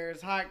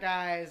 there's hot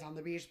guys on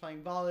the beach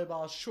playing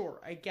volleyball, sure,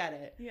 I get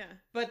it. Yeah.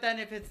 But then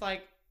if it's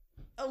like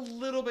a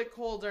little bit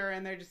colder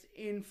and they're just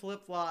in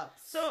flip-flops.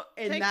 So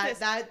and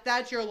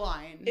that's your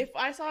line. If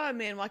I saw a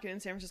man walking in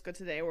San Francisco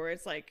today where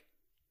it's like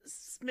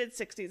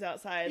mid-60s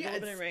outside, a little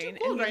bit of rain, and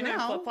he's wearing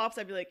flip-flops,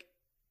 I'd be like,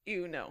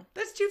 ew, no.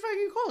 That's too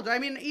fucking cold. I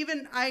mean,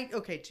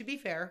 to be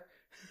fair,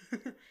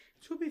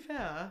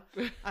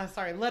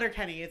 sorry,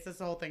 Letterkenny, it's this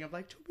whole thing of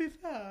like, to be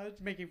fair,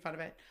 making fun of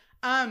it.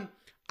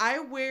 I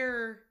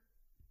wear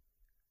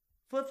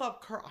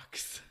flip-flop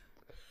Crocs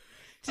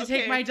to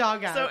take my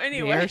dog out. So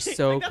anyway, they are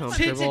so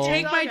comfortable. To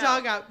take my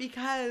dog out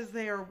because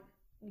they are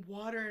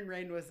water and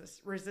rain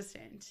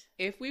resistant.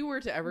 If we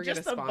were to ever get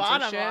a Just the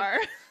sponsorship, bottom are.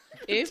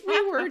 if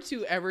we were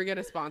to ever get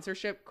a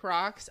sponsorship,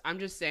 Crocs, I'm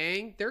just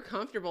saying they're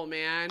comfortable,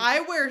 man. I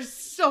wear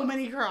so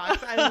many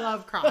Crocs. I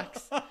love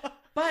Crocs.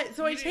 But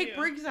so I take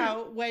Briggs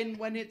out when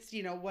it's,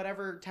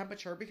 whatever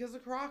temperature, because the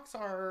Crocs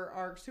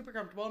are super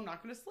comfortable. I'm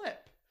not going to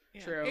slip.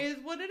 Yeah. True. Is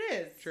what it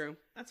is. True.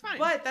 That's fine.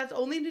 But that's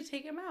only to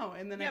take him out,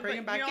 and then I bring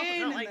him back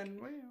in, and then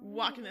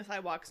walking the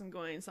sidewalks and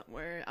going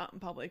somewhere out in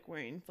public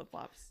wearing flip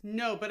flops.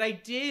 No, but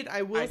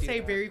I will say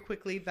very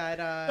quickly that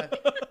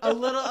a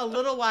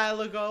little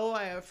while ago,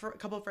 a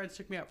couple of friends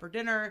took me out for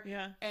dinner.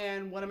 Yeah.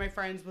 And one of my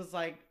friends was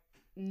like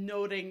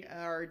noting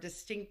our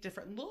distinct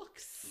different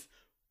looks.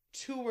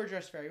 Two were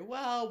dressed very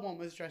well. One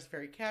was dressed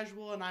very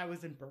casual, and I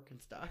was in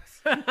Birkenstocks.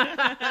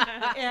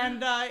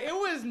 And it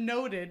was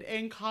noted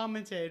and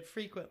commented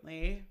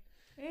frequently,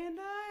 and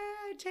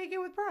I take it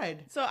with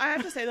pride. So I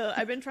have to say that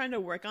I've been trying to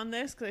work on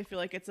this because I feel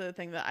like it's a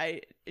thing that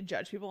I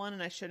judge people on,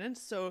 and I shouldn't.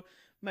 So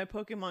my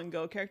Pokemon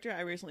Go character, I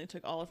recently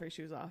took all of her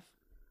shoes off.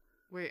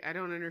 Wait, I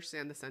don't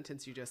understand the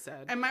sentence you just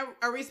said.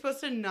 Are we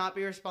supposed to not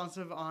be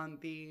responsive on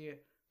the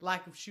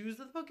lack of shoes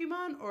of the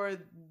Pokemon or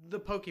the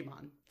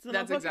Pokemon? So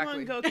my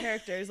Pokemon Go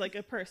character is like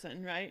a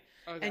person, right?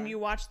 Okay. And you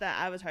watch that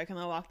avatar kind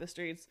of walk the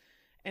streets.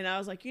 And I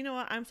was like, you know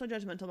what? I'm so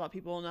judgmental about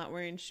people not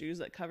wearing shoes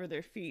that cover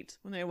their feet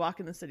when they walk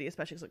in the city,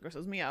 especially because it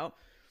grosses me out.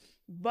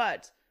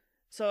 But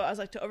so I was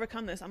like, to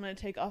overcome this, I'm going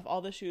to take off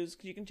all the shoes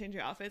because you can change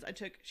your outfits.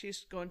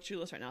 She's going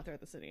shoeless right now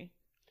throughout the city.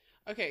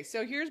 Okay,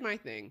 so here's my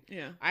thing.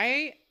 Yeah.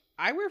 I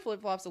wear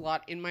flip-flops a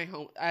lot in my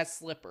home as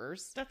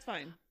slippers. That's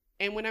fine.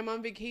 And when I'm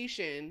on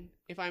vacation,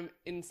 if I'm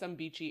in some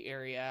beachy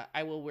area,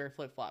 I will wear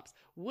flip-flops.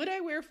 Would I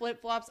wear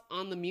flip-flops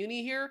on the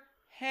Muni here?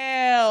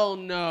 Hell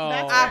no.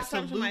 That's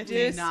absolutely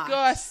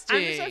disgusting.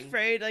 I'm just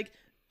afraid, like,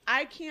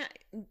 I can't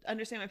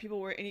understand why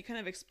people wear any kind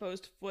of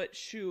exposed foot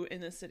shoe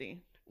in the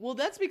city. Well,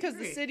 that's because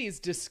the city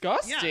is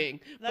disgusting.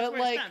 Yeah, that's but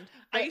where like,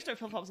 I used to wear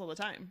flip-flops all the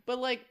time. But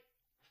like,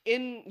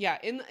 in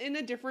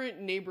a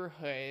different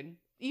neighborhood,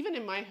 even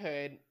in my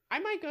hood, I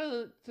might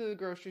go to the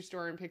grocery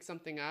store and pick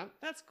something up.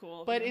 That's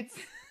cool. But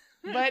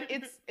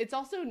it's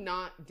also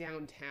not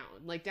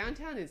downtown. Like,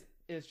 downtown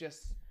is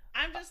just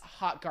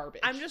hot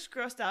garbage. I'm just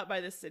grossed out by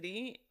the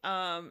city.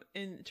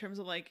 In terms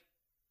of like,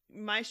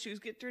 my shoes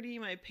get dirty,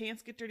 my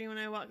pants get dirty when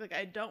I walk. Like,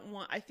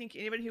 I think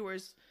anybody who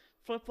wears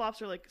flip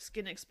flops or like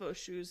skin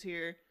exposed shoes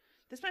here,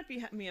 this might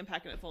be me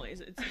unpacking it fully.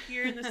 It's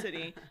here in the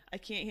city. I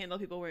can't handle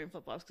people wearing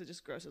flip flops because it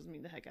just grosses me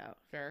the heck out.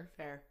 Fair.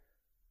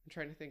 I'm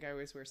trying to think. I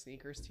always wear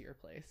sneakers to your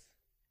place.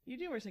 You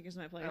do wear sneakers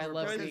in my place. I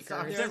love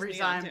sneakers. Every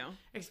time.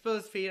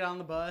 Exposed feet on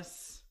the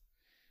bus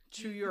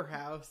to your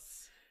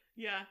house.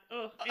 Yeah.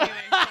 Oh, anyway,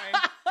 sorry.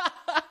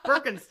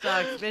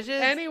 Birkenstocks, bitches.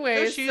 Anyway,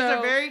 those shoes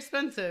are very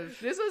expensive.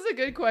 This was a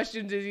good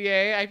question,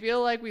 Didier. I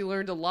feel like we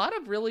learned a lot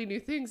of really new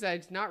things I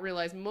did not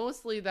realize.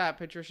 Mostly that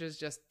Patricia's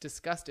just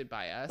disgusted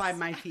by us. By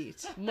my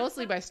feet.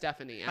 Mostly by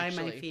Stephanie, actually.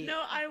 By my feet.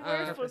 No, I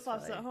wear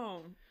flip-flops at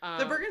home.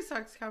 The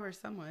Birkenstocks cover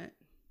somewhat.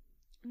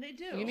 They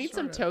do. You need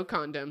some toe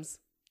condoms.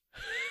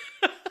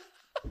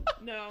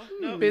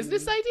 No.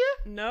 Business idea?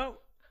 No.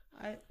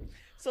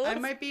 I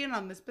might be in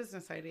on this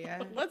business idea.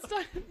 Let's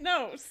talk.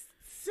 No,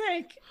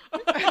 sick.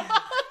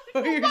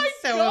 You're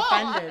so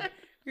offended.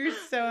 You're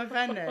so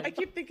offended. I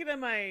keep thinking of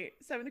my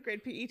 7th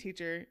grade PE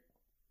teacher.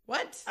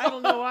 What? I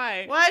don't know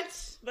why.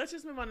 What? Let's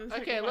just move on to the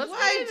Okay, second let's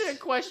question. get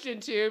into question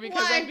 2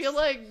 because I feel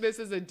like this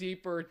is a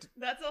deeper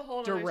That's a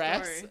whole other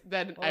duress story.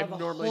 than I've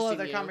normally whole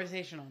seen other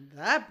conversation on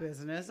that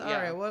business. All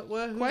right,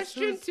 what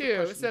question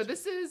 2. So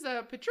this is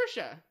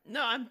Patricia.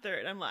 No, I'm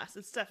third. I'm last.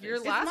 It's Stephanie. You're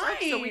last,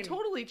 mine. so we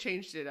totally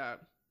changed it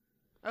up.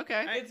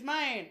 Okay. It's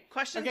mine.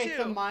 Question 2. Okay,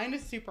 so mine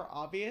is super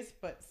obvious,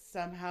 but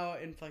somehow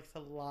inflicts a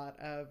lot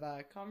of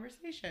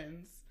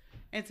conversations.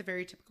 And it's a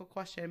very typical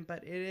question,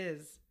 but it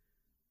is,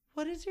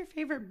 what is your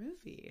favorite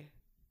movie?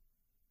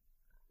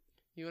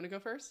 You want to go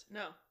first?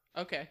 No.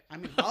 Okay. I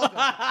mean,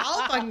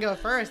 I'll fucking go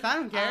first. I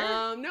don't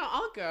care. No,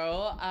 I'll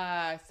go.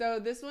 So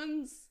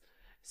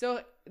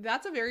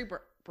that's a very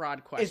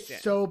broad question.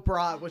 It's so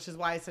broad, which is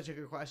why it's such a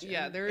good question.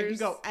 Yeah, it can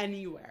go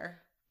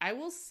anywhere. I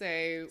will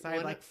say I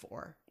have like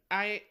 4.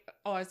 I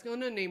was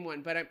going to name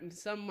one, but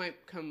some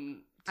might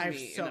come to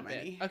me so in a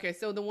many. bit. Okay,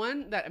 so the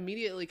one that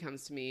immediately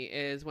comes to me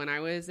is when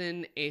I was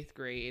in 8th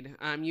grade.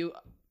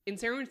 In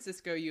San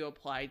Francisco, you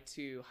applied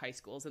to high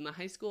schools, and the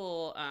high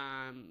school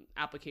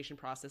application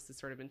process is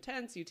sort of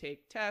intense. You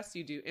take tests,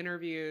 you do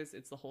interviews,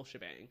 it's the whole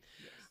shebang.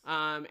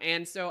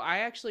 And so I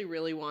actually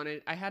really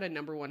I had a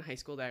number one high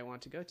school that I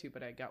wanted to go to,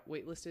 but I got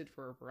waitlisted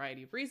for a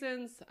variety of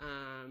reasons.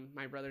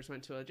 My brothers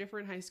went to a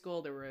different high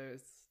school.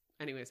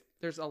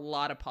 There's a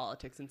lot of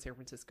politics in San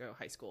Francisco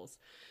high schools.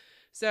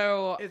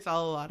 So it's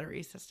all a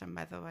lottery system,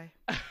 by the way.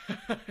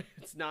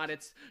 It's not.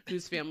 It's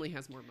whose family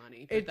has more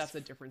money. But that's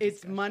a different It's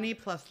discussion. money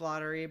plus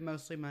lottery,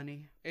 mostly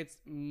money. It's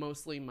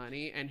mostly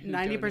money, and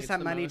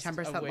 90% money,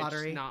 10%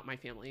 lottery. Not my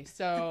family.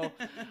 So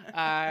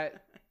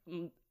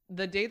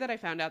the day that I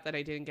found out that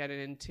I didn't get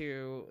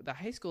into the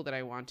high school that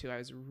I want to, I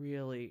was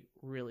really,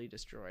 really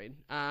destroyed.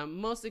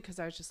 Mostly because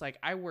I was just like,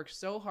 I worked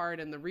so hard.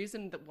 And the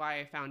reason why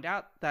I found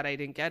out that I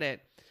didn't get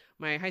it,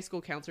 my high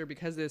school counselor,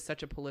 because there's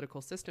such a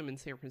political system in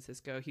San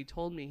Francisco, he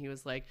told me, he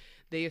was like,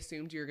 they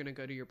assumed you're going to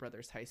go to your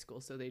brother's high school,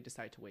 so they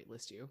decide to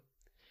waitlist you.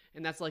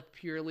 And that's like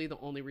purely the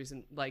only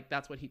reason, like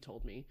that's what he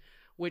told me,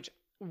 which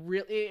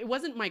really, it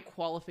wasn't my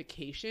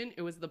qualification.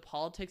 It was the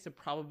politics of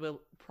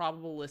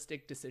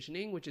probabilistic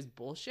decisioning, which is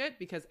bullshit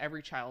because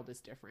every child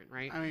is different,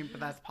 right? I mean, but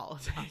that's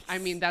politics. I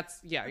mean,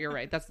 yeah, you're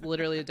right. That's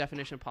literally the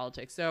definition of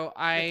politics. So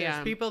if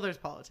there's people, there's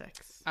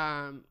politics.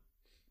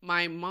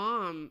 My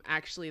mom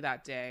actually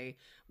that day,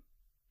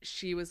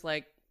 she was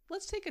like,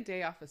 let's take a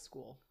day off of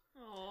school.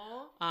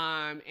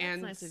 Aww.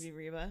 And that's nice of you,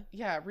 Reba.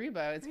 Yeah,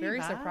 Reba. It's very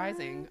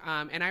surprising.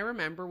 And I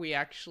remember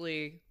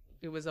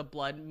it was a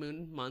blood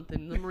moon month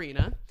in the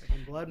marina.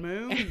 Blood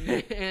moon.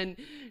 And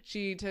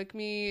she took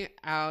me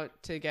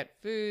out to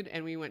get food,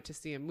 and we went to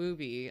see a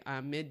movie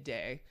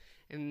midday,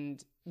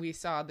 and we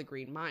saw The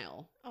Green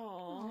Mile.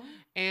 Aww.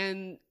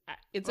 And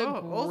it's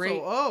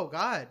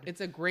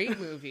it's a great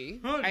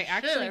movie.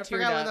 I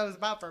forgot what that was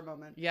about for a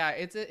moment. Yeah,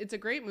 it's a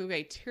great movie.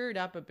 I teared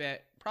up a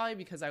bit, probably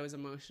because I was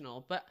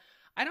emotional, but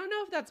I don't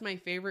know if that's my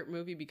favorite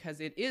movie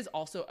because it is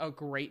also a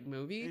great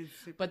movie,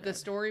 but the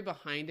story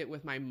behind it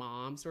with my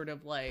mom sort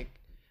of like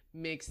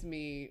makes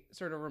me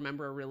sort of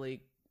remember a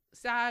really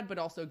sad but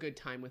also good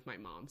time with my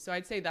mom. So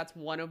I'd say that's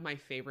one of my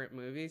favorite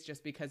movies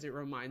just because it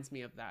reminds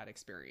me of that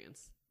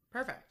experience.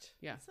 Perfect.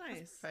 Yeah. That's nice.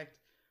 That's perfect.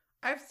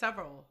 I have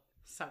several.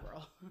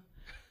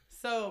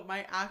 So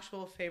my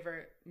actual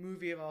favorite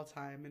movie of all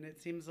time, and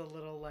it seems a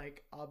little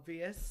like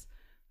obvious,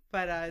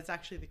 but it's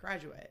actually The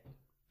Graduate.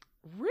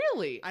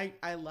 Really?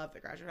 I love The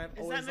Graduate. I've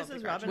Is always that loved The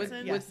Mrs. Graduate.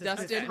 Robinson? With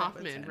Dustin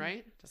Hoffman,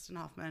 right? Dustin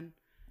Hoffman.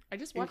 I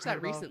just watched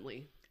that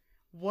recently.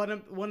 One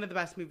of the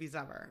best movies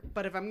ever.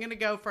 But if I'm gonna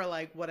go for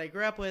like what I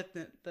grew up with,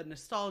 the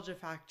nostalgia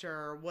factor,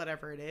 or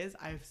whatever it is,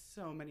 I have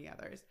so many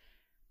others.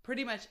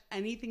 Pretty much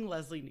anything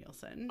Leslie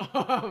Nielsen.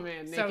 Oh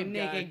man,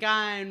 Naked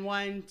Gun,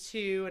 1,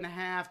 2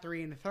 1/2,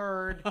 3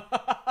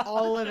 1/3,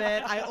 all of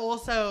it. I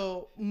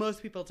also,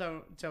 most people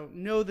don't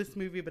know this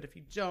movie, but if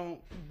you don't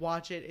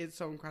watch it, it's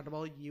so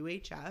incredible.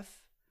 UHF.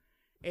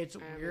 It's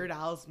Weird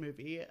Al's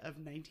movie of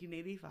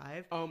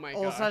 1985. Oh my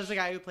gosh. Also has the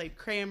guy who played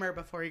Kramer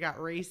before he got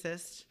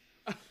racist.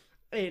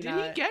 Did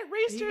he get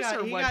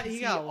racist he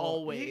got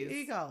always?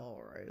 He got a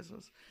little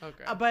racist.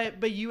 Okay.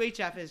 But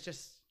UHF is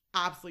just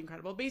absolutely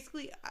incredible.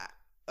 Basically,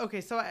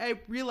 okay, so I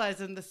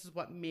realized, and this is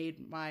what made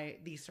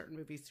these certain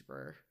movies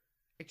super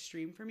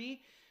extreme for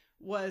me,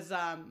 was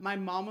my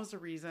mom was the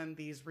reason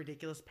these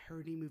ridiculous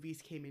parody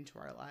movies came into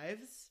our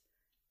lives.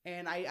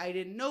 And I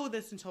didn't know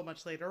this until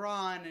much later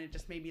on, and it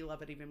just made me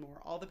love it even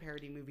more. All the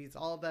parody movies,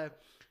 all the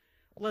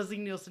Leslie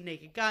Nielsen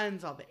Naked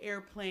Guns, all the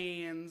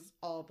airplanes,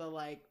 all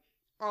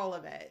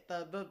of it,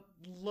 the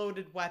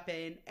loaded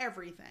weapon,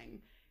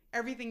 everything.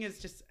 Everything is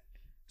just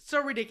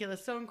so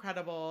ridiculous, so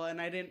incredible,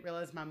 and I didn't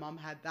realize my mom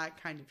had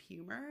that kind of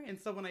humor. And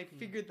so when I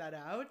figured that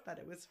out, that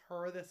it was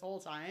her this whole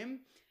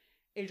time,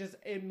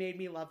 it made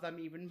me love them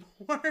even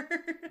more.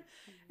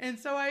 And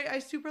so I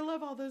super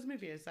love all those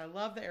movies. I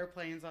love the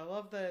airplanes. I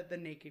love the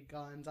Naked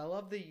Guns. I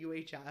love the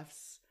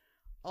UHFs.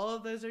 All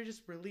of those are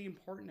just really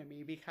important to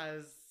me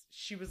because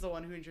she was the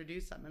one who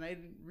introduced them. And I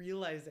didn't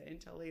realize it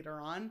until later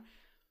on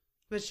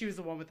that she was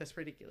the one with this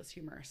ridiculous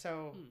humor.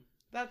 So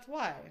that's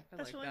why.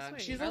 That's really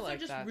sweet. She's also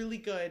just really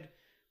good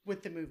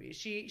with the movies.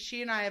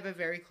 She and I have a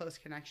very close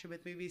connection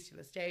with movies to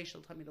this day.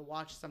 She'll tell me to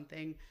watch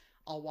something.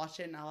 I'll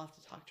watch it and I'll have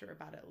to talk to her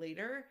about it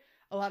later.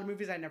 A lot of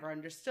movies I never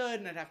understood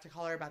and I'd have to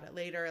call her about it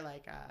later,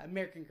 like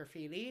American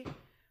Graffiti.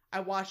 I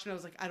watched and I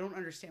was like, I don't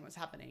understand what's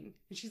happening.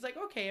 And she's like,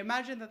 okay,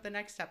 imagine that the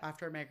next step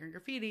after American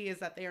Graffiti is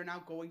that they are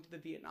now going to the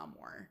Vietnam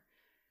War.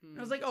 And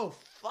I was like, oh,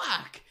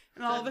 fuck.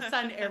 And all of a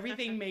sudden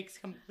everything makes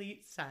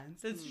complete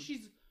sense. And so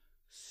she's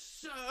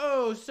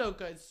so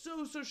good,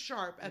 so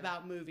sharp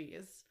about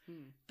movies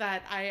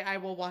that I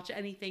will watch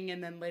anything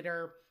and then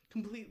later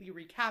completely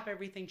recap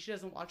everything. She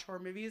doesn't watch horror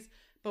movies,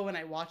 but when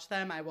I watch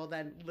them, I will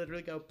then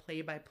literally go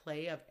play by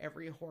play of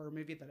every horror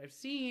movie that I've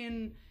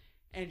seen,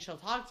 and she'll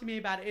talk to me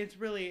about it. It's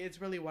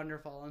really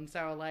wonderful. And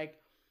so like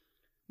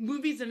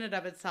movies in and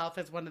of itself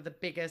is one of the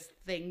biggest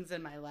things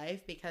in my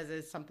life because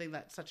it's something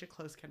that's such a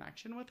close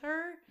connection with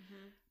her.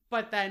 Mm-hmm.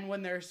 But then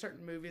when there are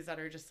certain movies that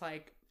are just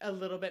like a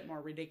little bit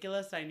more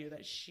ridiculous, I knew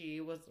that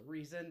she was the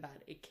reason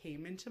that it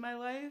came into my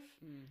life.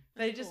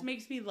 That it just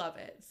makes me love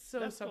it so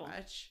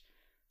much.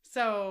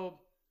 So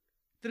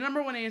The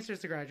number one answer is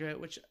The Graduate,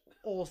 which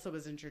also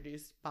was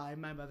introduced by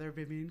my mother,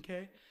 Vivian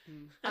Kaye.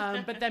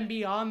 But then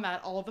beyond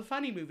that, all the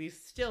funny movies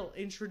still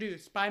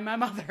introduced by my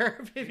mother,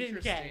 Vivian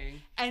Kaye.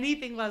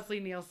 Anything Leslie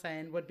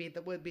Nielsen would be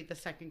the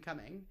second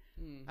coming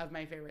of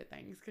my favorite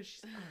things,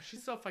 because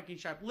she's so fucking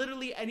sharp.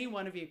 Literally, any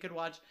one of you could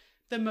watch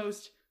the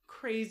most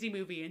crazy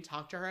movie and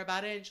talk to her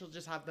about it, and she'll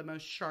just have the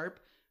most sharp,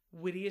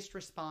 wittiest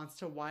response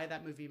to why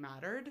that movie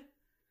mattered.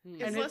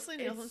 Is Leslie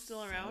Nielsen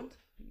still around?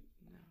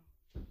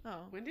 No.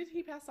 Oh. When did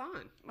he pass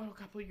on? Oh, a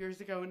couple of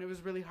years ago, and it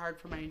was really hard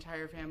for my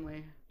entire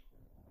family.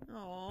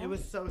 Oh. It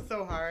was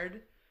so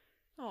hard.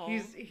 Oh.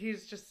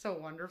 He's just so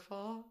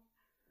wonderful.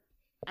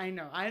 I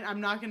know.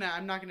 I'm not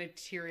gonna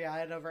teary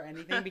eyed over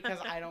anything because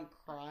I don't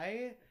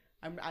cry.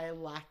 I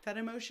lack that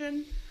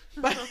emotion.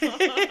 But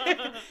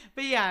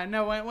but yeah,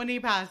 no. When he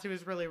passed, it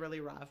was really,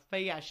 really rough.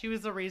 But yeah, she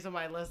was the reason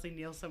why Leslie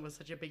Nielsen was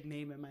such a big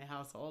name in my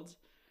household.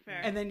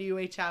 Fair. And then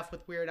UHF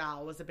with Weird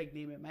Al was a big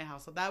name in my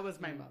household. That was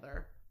my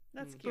mother.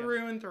 That's cute.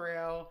 Through and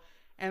through.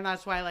 And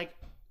that's why, like,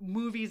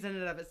 movies in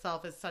and of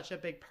itself is such a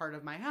big part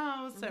of my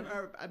house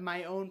or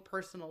my own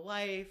personal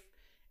life,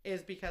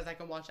 is because I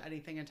can watch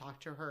anything and talk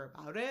to her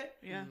about it.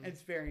 Yeah.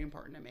 It's very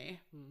important to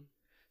me.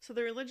 So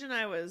the religion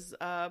I was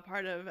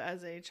part of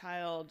as a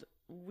child,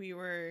 we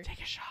were...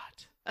 Take a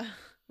shot.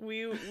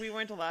 We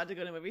weren't allowed to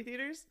go to movie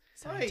theaters.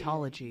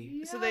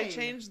 Scientology. So they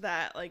changed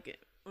that, like,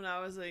 when I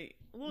was a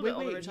little bit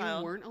older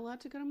child. You weren't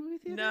allowed to go to movie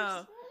theaters?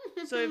 No.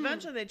 So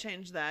eventually they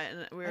changed that,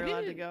 and we were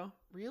allowed to go.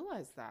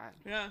 Realize that.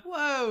 Yeah.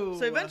 Whoa.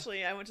 So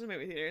eventually I went to the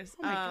movie theaters.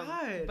 Oh my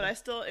God.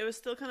 But it was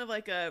still kind of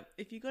like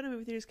if you go to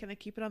movie theaters, can I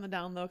keep it on the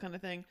down low kind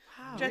of thing?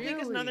 Wow. Which I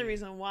think is another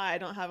reason why I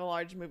don't have a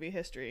large movie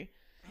history.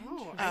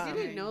 Oh, I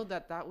didn't know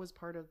that was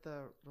part of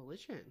the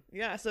religion.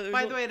 Yeah. So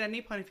by the way, at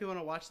any point, if you want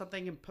to watch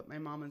something and put my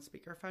mom on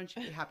speakerphone,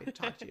 she'd be happy to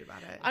talk to you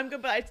about it. I'm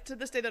good, but to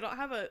this day, I don't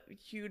have a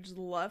huge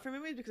love for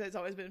movies because it's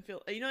always been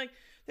like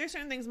there's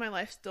certain things in my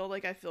life still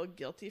like I feel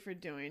guilty for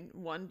doing.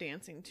 1,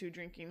 dancing. 2,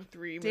 drinking.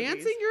 3, movies.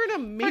 Dancing? You're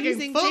an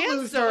amazing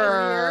dancer.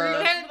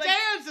 You can't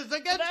dance. It's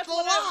against the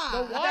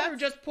law. The water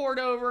just poured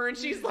over, and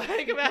she's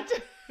like about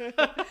to.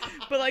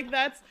 But like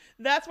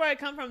that's where I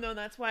come from though, and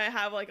that's why I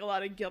have like a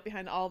lot of guilt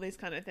behind all these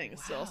kind of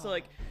things still. So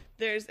like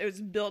it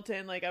was built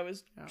in, like I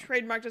was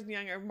trademarked as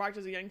marked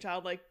as a young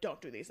child, like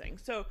don't do these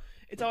things. So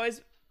it's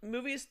always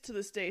movies to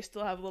this day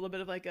still have a little bit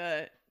of like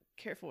a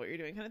careful what you're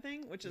doing kind of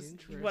thing, which is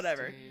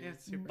whatever.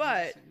 It's super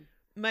but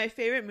my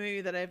favorite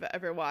movie that I've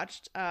ever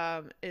watched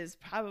is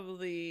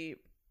probably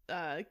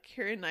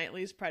Keira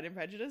Knightley's Pride and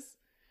Prejudice.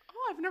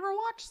 Oh, I've never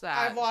watched that.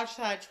 I've watched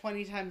that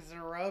 20 times in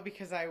a row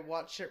because I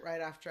watched it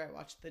right after I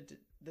watched the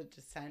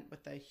Descent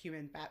with the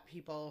human bat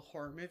people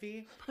horror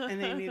movie,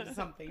 and they needed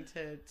something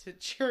to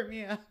cheer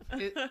me up.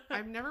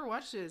 I've never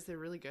watched it. Is it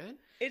really good?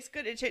 It's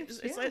good. It changes.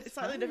 It's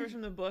slightly different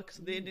from the book,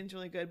 so the ending's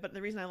really good. But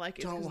the reason I like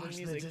it is because watch the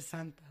music. The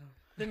Descent though.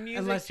 The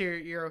music, unless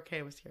you're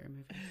okay with scary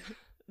movies.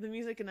 The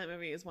music in that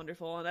movie is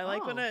wonderful, and I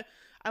like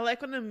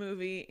when a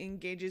movie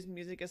engages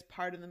music as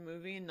part of the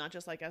movie and not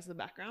just like as the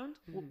background.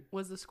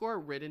 Was the score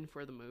written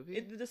for the movie?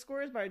 The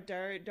score is by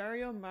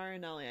Dario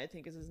Marinelli, I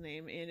think is his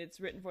name, and it's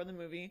written for the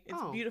movie.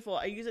 It's beautiful.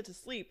 I use it to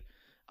sleep.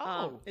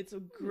 It's a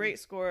great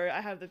score.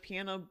 I have the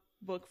piano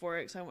book for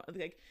it, so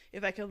like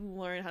if I could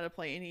learn how to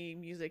play any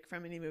music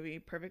from any movie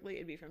perfectly,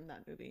 it'd be from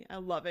that movie. I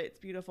love it. It's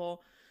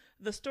beautiful.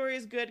 The story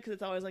is good because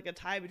it's always like a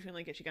tie between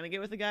like, is she gonna get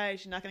with the guy?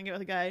 Is she not gonna get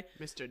with the guy?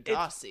 Mr.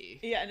 Darcy.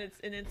 And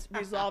it's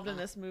resolved in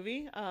this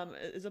movie.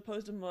 As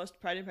opposed to most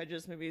Pride and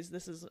Prejudice movies,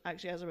 this is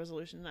actually has a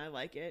resolution, and I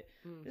like it.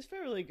 It's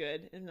felt really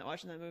good in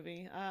watching that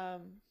movie. I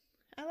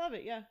love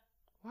it. Yeah.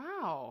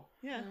 Wow.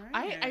 Yeah.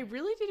 Right. I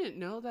really didn't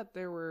know that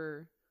there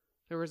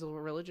was a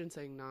religion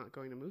saying not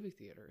going to movie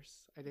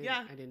theaters. I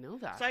didn't know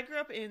that. So I grew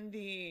up in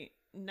the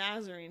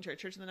Nazarene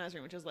Church of the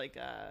Nazarene, which is like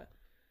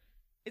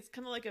it's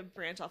kind of like a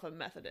branch off of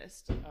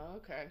Methodist. Oh,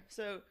 okay.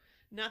 So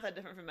not that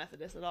different from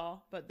Methodist at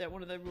all, but they're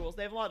one of the rules.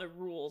 They have a lot of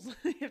rules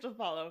you have to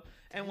follow,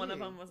 and one of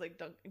them was like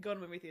don't go to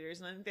movie theaters.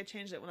 And I think they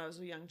changed it when I was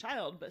a young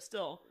child, but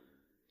still,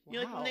 you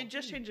know, like when they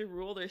just change a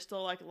rule, there's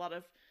still like a lot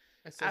of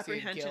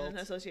apprehension and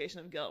association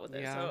of guilt with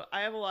it. Yeah. So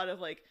I have a lot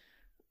of like.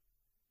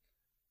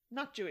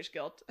 Not Jewish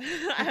guilt. I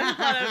have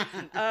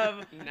a lot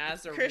of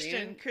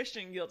Nazarene?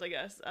 Christian guilt, I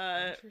guess,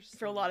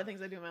 for a lot of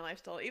things I do in my life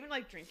still. Even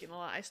like drinking a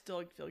lot, I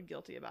still feel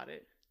guilty about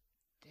it.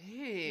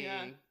 Dang.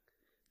 Yeah.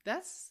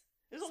 There's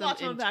a lot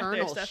to unpack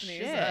there,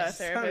 Stephanie's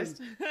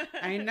therapist.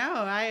 I know.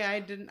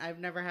 I've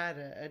never had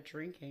a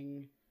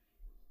drinking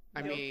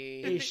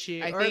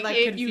issue. I think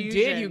if you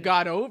did, you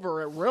got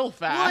over it real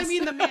fast. Well, I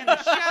mean, the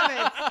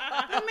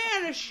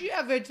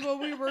Manischewitz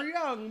when we were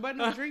young, but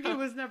no, drinking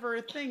was never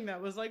a thing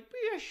that was like, be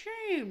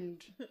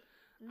ashamed.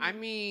 I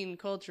mean,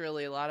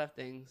 culturally, a lot of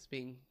things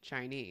being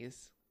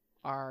Chinese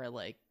are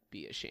like,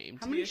 be ashamed.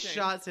 How many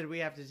shots did we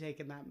have to take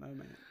in that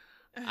moment?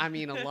 I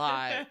mean, a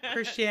lot.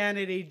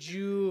 Christianity,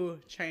 Jew,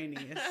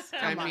 Chinese.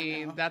 I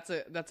mean, that's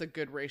a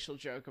good racial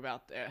joke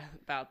about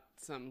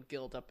some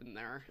guilt up in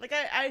there. Like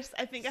I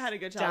think I had a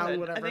good childhood.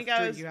 Down whatever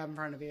food you have in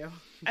front of you.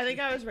 I think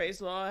I was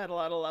raised well. I had a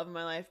lot of love in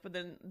my life, but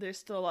then there's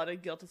still a lot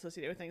of guilt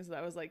associated with things that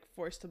I was like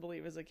forced to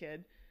believe as a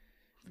kid.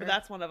 But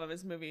that's one of them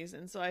is movies,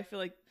 and so I feel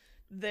like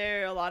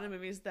there are a lot of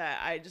movies that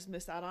I just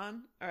missed out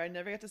on, or I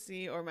never got to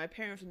see, or my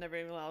parents would never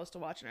even allow us to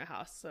watch in our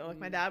house. So like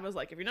my dad was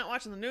like, if you're not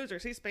watching the news or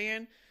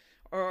C-SPAN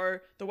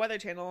or the Weather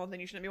Channel,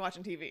 then you shouldn't be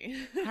watching TV.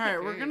 All right,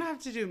 we're gonna have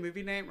to do a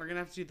movie night. We're gonna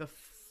have to do the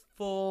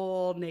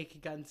full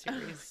Naked Gun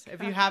series.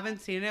 If you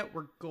haven't seen it,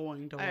 we're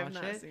going to watch it. I have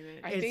not seen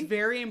it. It's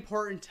very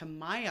important to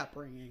my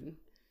upbringing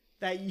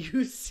that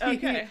you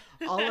see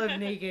all of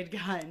Naked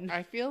Gun.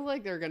 I feel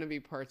like there are going to be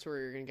parts where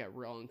you're going to get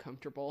real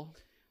uncomfortable.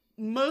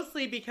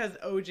 Mostly because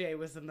OJ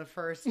was in the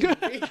first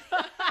movie.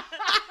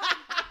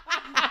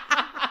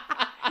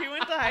 He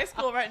went to high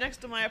school right next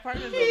to my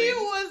apartment building. He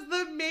was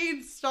the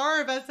main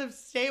star of SF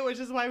State, which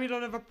is why we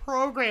don't have a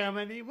program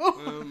anymore.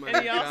 Oh my And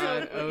he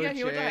God, also, OJ.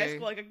 he went to high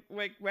school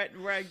like where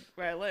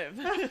I live.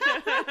 Oh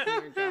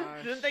my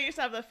gosh. Didn't they used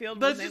to have the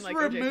field? Let's named, just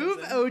like, remove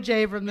Simpson?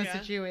 OJ from the Yeah.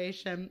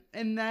 situation,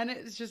 and then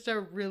it's just a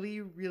really,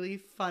 really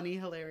funny,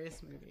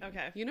 hilarious movie.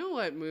 Okay. You know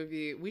what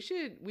movie we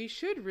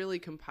should really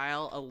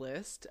compile a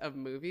list of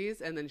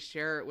movies and then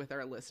share it with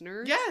our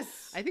listeners.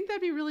 Yes. I think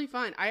that'd be really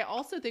fun. I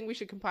also think we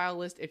should compile a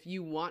list if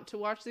you want to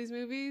watch these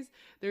movies.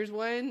 There's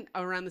one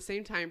around the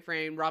same time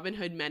frame, Robin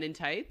Hood Men in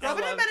Tights.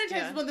 Robin Hood Men in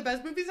Tights yeah. is one of the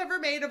best movies ever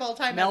made of all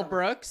time. Mel ever.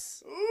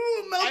 Brooks.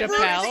 Ooh, Mel Chappelle.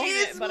 Brooks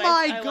is but my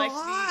I god.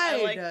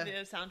 I like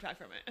the soundtrack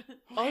from it.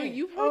 Oh,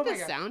 you heard Oh the my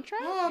God. soundtrack?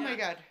 Oh my Yeah.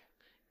 god.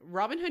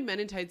 Robin Hood Men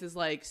in Tights is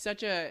like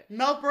such a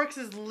Mel Brooks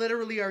is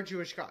literally our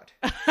Jewish god.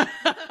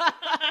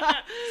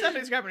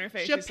 Somebody's grabbing her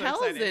face. She's so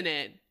Chappelle's excited. in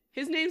it.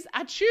 His name's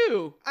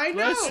Achu. I know.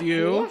 Bless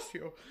you. Bless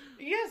you.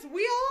 Yes,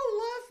 we all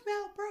love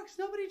Mel Brooks.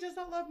 Nobody does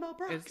not love Mel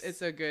Brooks.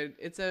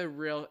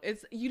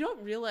 You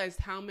don't realize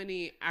how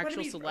many What actual do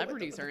you mean,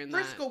 celebrities the are in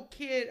Frisco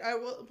Kid.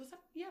 Was that?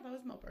 Yeah, that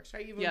was Mel Brooks,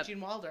 right? Even Yep. with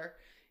Gene Wilder.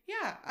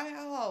 Yeah,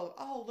 I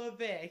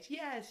love it.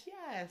 Yes.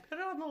 Put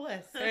it on the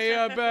list. that. Hey,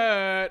 I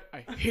bet.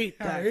 I hate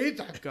I hate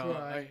that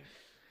guy.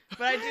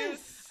 But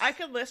I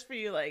could list for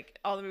you like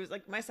all the movies.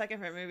 Like my second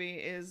favorite movie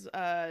is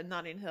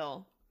Notting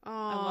Hill. Oh,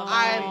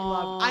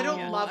 I don't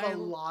Yeah. love a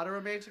lot of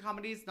romantic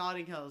comedies.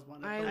 Notting Hill is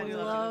one of them. I do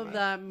love love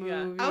that movie.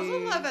 Yeah. I also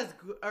love as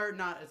good, or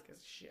not as good.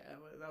 Shit,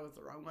 that was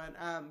the wrong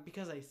one.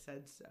 Because I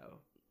said so.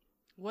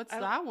 What's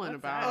that one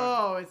about?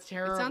 Oh, it's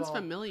terrible. It sounds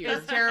familiar.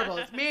 It's terrible.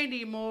 It's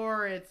Mandy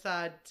Moore. It's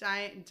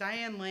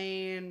Diane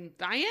Lane.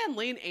 Diane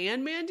Lane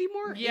and Mandy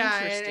Moore? Yeah,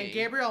 Interesting. and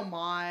Gabriel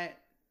Mott.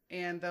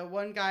 And the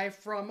one guy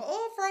from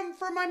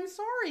I'm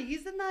Sorry.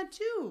 He's in that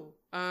too.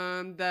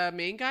 The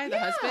main guy, the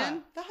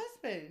husband? The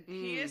husband.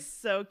 He is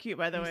so cute,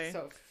 by the way. He's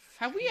so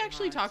Have we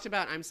actually hot. talked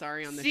about I'm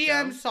Sorry on the See, show?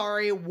 I'm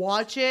sorry.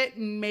 Watch it.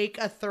 Make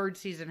a third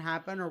season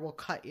happen, or we'll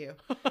cut you.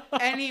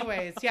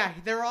 Anyways, yeah,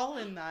 they're all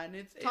in that. And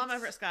it's Tom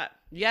Everett Scott.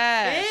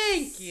 Yes.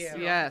 Thank you.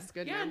 Yes,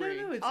 good Yeah,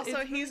 memory. no, it's Also,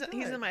 really he's good.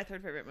 in my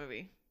third favorite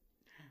movie.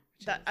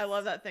 I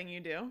love That Thing You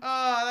Do.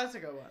 Oh, that's a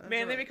good one. That's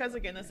Mainly a really because good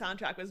again the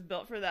soundtrack was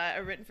built for that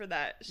or written for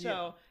that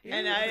show, Yeah.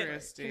 and I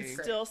Interesting.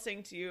 can still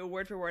sing to you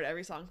word for word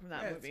every song from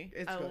that Yeah, movie.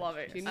 it's I good. love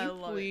it. Can I you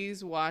love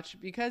please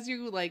watch, because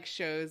you like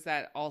shows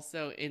that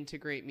also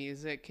integrate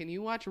music, can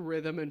you watch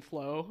Rhythm and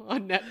Flow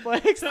on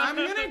Netflix? I'm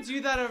gonna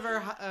do that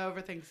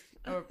over things.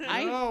 We're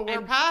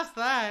and past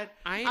that.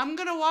 I- I'm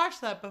gonna watch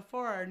that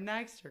before our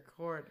next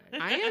recording.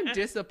 I am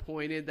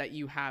disappointed that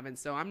you haven't,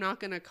 so I'm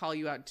not going to call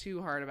you out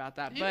too hard about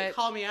that. You can But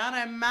call me out.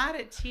 I'm mad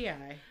at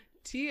T.I.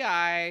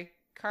 T.I.,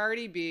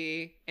 Cardi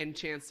B, and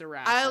Chance the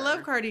Rapper. I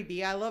love Cardi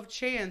B. I love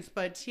Chance,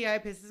 but T.I.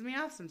 pisses me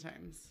off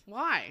sometimes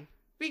Why?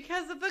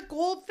 because of the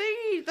gold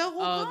thingy. The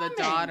whole Oh, comments.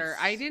 the daughter.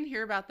 I didn't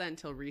hear about that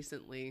until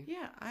recently.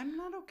 Yeah, I'm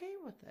not okay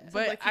with it.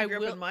 But like you I grew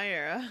will- up in my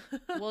era.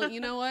 Well,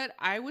 you know what?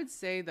 I would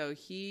say, though,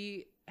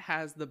 he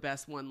has the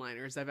best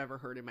one-liners I've ever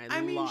heard in my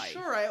I mean, life.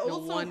 sure. I No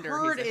also wonder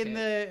heard he's a in hit.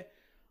 the.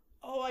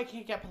 Oh, I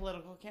can't get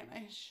political, can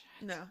I?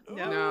 No.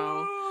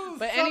 No.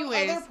 But Some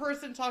anyways- other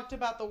person talked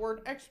about the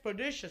word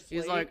expeditiously.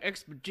 He's like,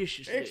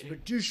 expeditiously.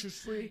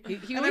 expeditiously. He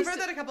And I've always heard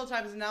that a couple of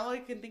times, and now all I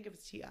can think of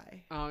is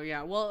T.I. Oh,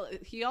 yeah. Well,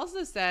 he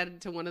also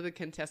said to one of the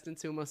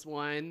contestants who almost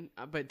won,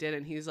 but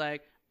didn't, he's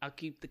like, I'll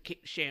keep the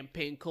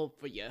champagne cold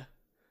for you.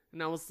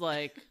 And I was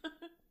like,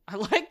 I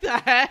like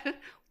that.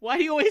 Why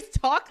do you always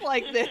talk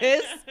like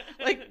this?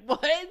 Like,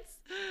 what?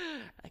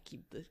 I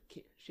keep the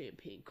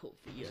champagne cold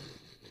for you.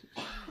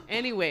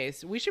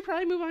 Anyways, we should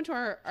probably move on to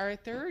our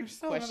third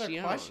Still question.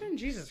 another question?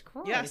 Jesus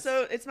Christ. Yeah,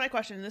 so it's my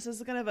question. This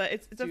is kind of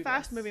it's a Do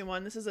fast this. moving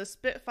one. This is a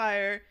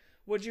Spitfire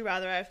Would You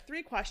Rather. I have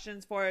 3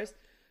 questions for us.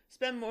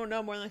 Spend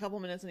no more than a couple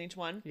minutes on each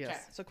one. Yes. Okay.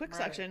 So quick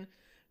Ready. section.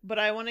 But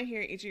I want to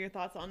hear each of your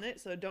thoughts on it.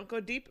 So don't go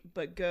deep,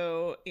 but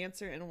go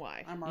answer and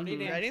why. I'm already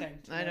dancing. Ready?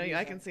 to I know the you. I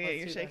music. can see Let's it.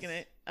 You're do shaking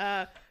this. it.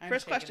 I'm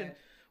First shaking question. it.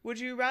 Would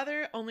you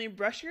rather only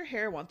brush your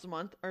hair once a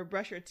month or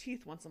brush your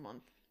teeth once a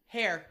month?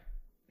 Hair.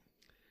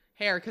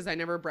 Hair, because I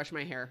never brush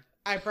my hair.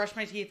 I brush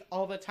my teeth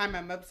all the time.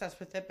 I'm obsessed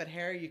with it, but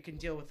hair, you can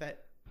deal with it.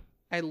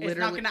 It's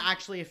not going to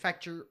actually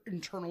affect your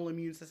internal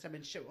immune system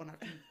and shit won't have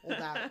to be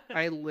pulled out.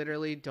 I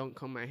literally don't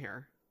comb my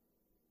hair.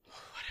 What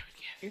I would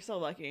give. You're so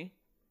lucky.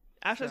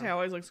 Ashley's hair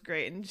always looks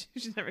great, and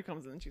she never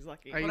comes in. She's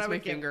lucky. I use my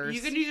fingers.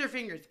 You can use your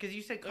fingers because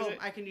you said comb.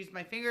 I can use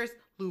my fingers.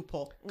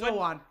 Loophole. Go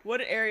on. What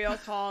did Ariel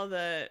call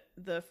the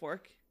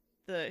fork?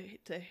 The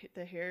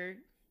hair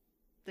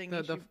thing.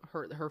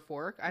 Her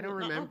fork. I don't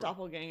remember. Not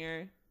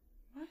doppelganger.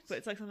 What? But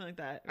it's like something like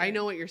that. Right? I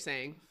know what you're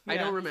saying. Yeah. I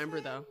don't remember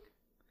though.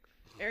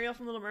 Ariel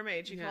from Little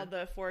Mermaid. She called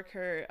the fork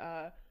her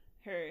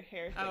hair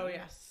thing. Oh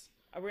yes.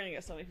 We're gonna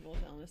get so many people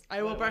telling us.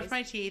 I will brush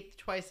my teeth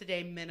twice a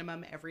day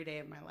minimum every day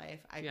of my life.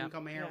 I can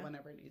comb my hair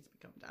whenever it needs to be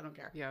combed. I don't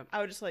care. Yeah. I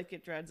would just like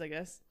get dreads, I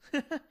guess.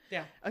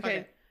 Yeah.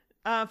 Okay.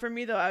 For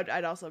me though,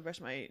 I'd also brush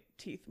my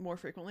teeth more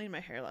frequently and my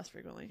hair less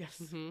frequently.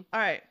 Yes. Mm-hmm. All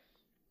right.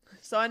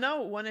 So I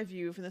know one of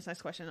you for this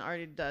next question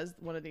already does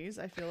one of these.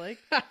 I feel like.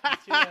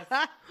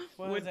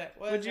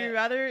 Would you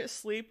rather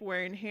sleep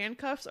wearing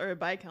handcuffs or a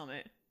bike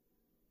helmet?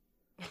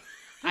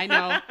 I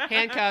know.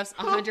 Handcuffs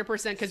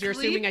 100% because you're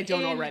assuming I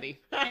don't already.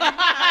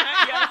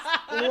 Yes.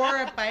 Or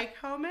a bike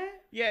helmet?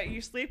 Yeah,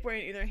 you sleep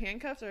wearing either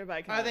handcuffs or a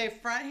bike helmet. Are they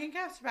front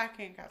handcuffs or back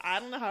handcuffs? I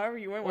don't know. However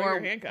you wear your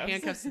handcuffs.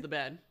 Handcuffs to the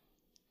bed.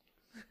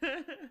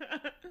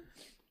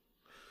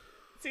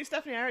 See,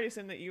 Stephanie, I already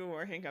assumed that you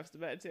wore handcuffs to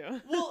bed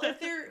too. Well, if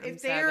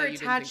they are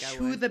attached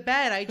to the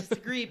bed, I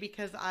disagree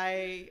because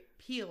I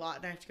pee a lot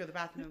and I have to go to the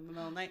bathroom in the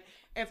middle of the night.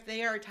 If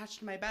they are attached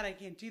to my bed, I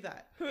can't do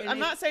that. I'm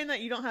not saying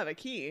that you don't have a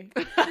key.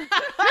 So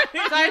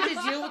I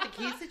have to deal with the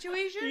key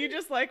situation? You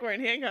just like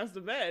wearing handcuffs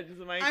to bed.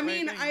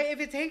 If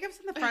it's handcuffs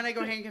in the front, I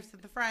go handcuffs to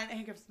the front.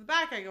 Handcuffs to the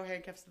back, I go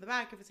handcuffs to the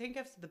back. If it's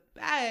handcuffs to the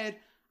bed,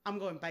 I'm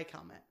going bike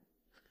helmet.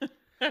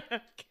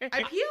 Okay.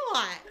 I pee a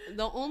lot.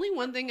 The only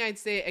one thing I'd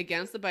say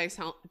against the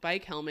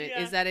bike helmet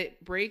is that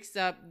it breaks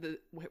up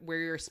where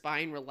your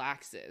spine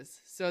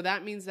relaxes. So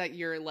that means that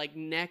your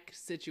neck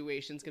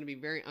situation is going to be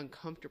very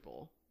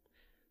uncomfortable.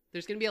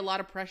 There's going to be a lot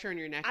of pressure on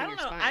your neck and your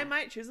spine. I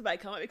might choose a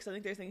bike helmet because I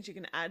think there's things you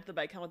can add to the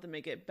bike helmet to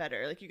make it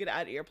better. Like you could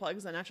add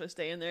earplugs that actually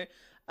stay in there,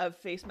 a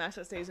face mask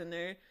that stays in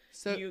there.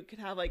 So you could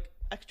have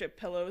extra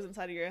pillows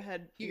inside of your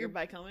head, your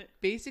bike helmet.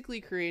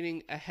 Basically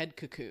creating a head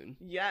cocoon.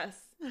 Yes.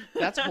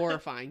 That's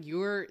horrifying.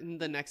 You're in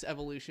the next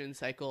evolution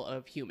cycle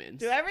of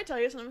humans. Do I ever tell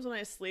you sometimes when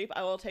I sleep,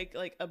 I will take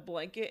a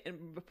blanket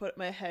and put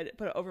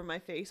it over my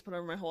face, put it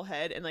over my whole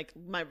head, and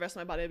my rest of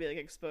my body will be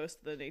exposed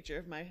to the nature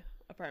of my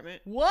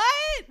apartment. What?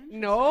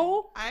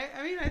 No.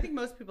 I think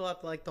most people have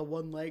the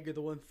one leg or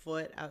the one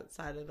foot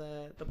outside of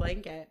the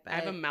blanket. I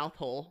have a mouth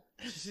hole.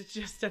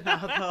 Just a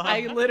mouth hole.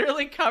 I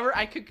literally cover.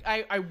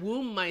 I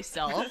womb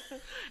myself,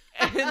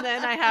 and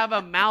then I have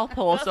a mouth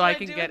hole so I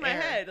can get in my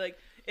air. Head.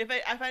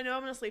 If I know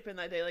I'm gonna sleep in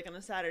that day, on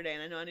a Saturday,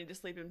 and I know I need to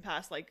sleep in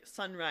past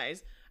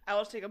sunrise, I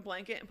will just take a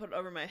blanket and put it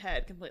over my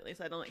head completely,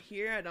 so I don't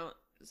hear, I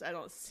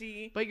don't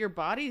see. But your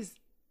body's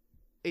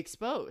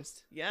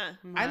exposed. Yeah,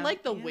 I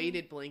like the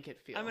weighted blanket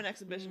feel. I'm an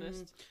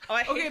exhibitionist. Oh,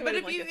 I hate okay, but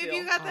if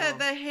you got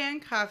the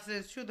handcuffs and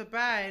it's to the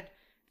bed,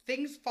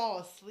 things fall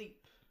asleep.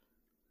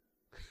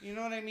 You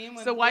know what I mean?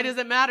 So why does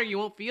it matter? You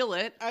won't feel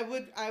it.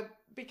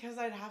 Because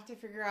I'd have to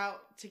figure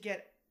out to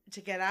get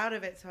out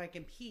of it so I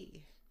can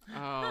pee.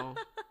 Oh,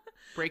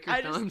 break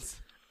your thumbs.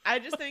 I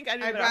just think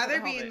I'd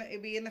rather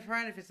be in the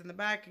front. If it's in the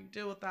back, I can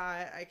deal with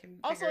that. I can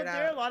also figure it out.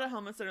 There are a lot of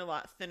helmets that are a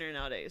lot thinner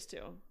nowadays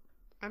too.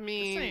 I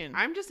mean,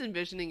 I'm just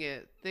envisioning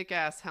a thick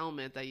ass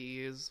helmet that you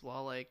use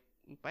while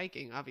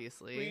biking.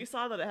 Obviously, well, you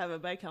saw that I have a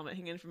bike helmet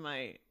hanging from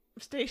my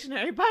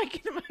stationary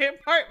bike in my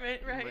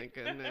apartment, right? Oh my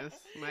goodness.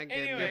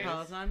 Anyways,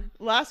 Peloton.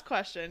 Last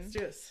question. Let's do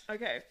this.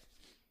 Okay.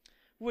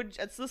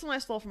 This one I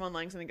stole from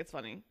online because I think it's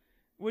funny.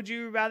 Would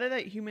you rather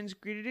that humans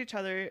greeted each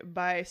other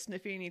by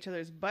sniffing each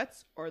other's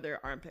butts or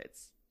their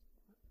armpits?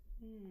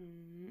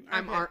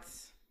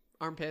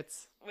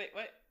 Armpits. Wait,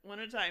 what? One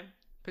at a time.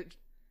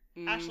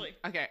 Ashley.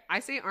 Okay,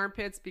 I say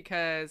armpits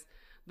because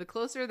the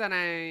closer that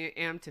I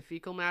am to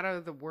fecal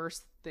matter, the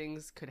worse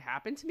things could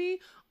happen to me.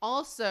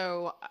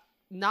 Also,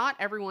 not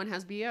everyone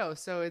has BO,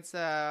 so it's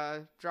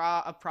a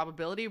draw of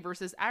probability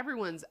versus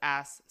everyone's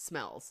ass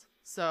smells.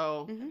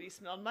 So have you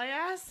smelled my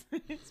ass?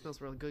 It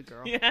smells really good,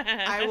 girl.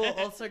 Yeah. I will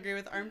also agree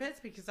with armpits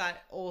because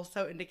that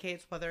also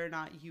indicates whether or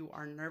not you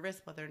are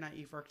nervous, whether or not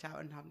you've worked out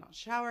and have not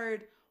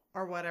showered,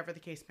 or whatever the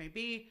case may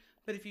be.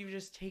 But if you've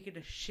just taken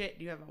a shit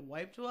and you haven't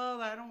wiped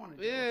well, I don't want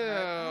to deal with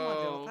that. I don't want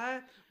to deal with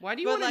that. Why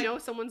do you want to know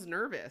someone's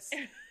nervous?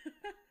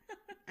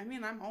 I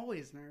mean, I'm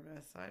always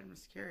nervous. So I'm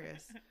just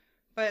curious.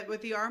 But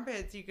with the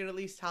armpits, you can at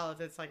least tell if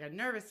it's a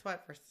nervous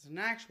sweat versus an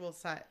actual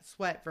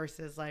sweat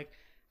versus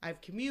I've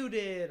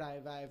commuted,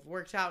 I've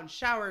worked out and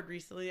showered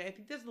recently. I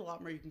think there's a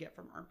lot more you can get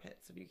from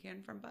armpits than you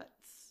can from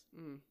butts.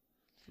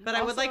 But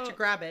also, I would like to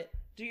grab it.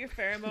 Do your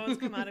pheromones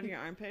come out of your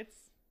armpits?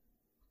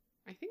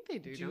 I think they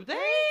do. Do they?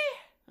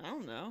 I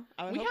don't know.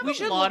 We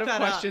have a lot of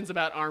questions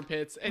about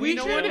armpits, and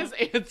no one has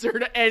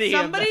answered any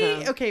of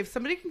them. Okay, if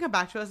somebody can come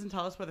back to us and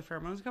tell us where the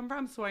pheromones come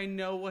from, so I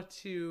know what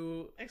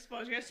to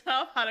expose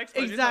yourself. How to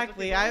expose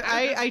exactly. yourself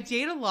I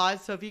date a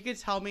lot, so if you could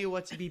tell me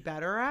what to be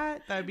better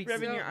at, that would be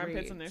rubbing your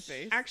armpits in their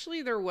face.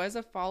 Actually, there was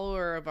a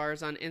follower of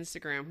ours on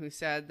Instagram who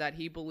said that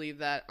he believed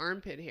that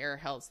armpit hair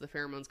helps the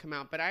pheromones come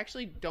out, but I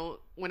actually don't.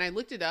 When I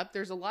looked it up,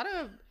 there's a lot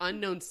of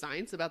unknown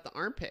science about the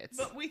armpits.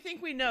 But we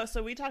think we know.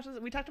 So we talked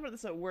about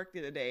this at work the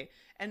other day,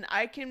 and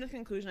I came to the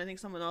conclusion, I think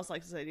someone else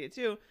likes this idea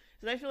too,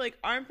 that I feel like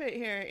armpit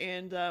hair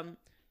and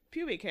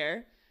pubic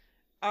hair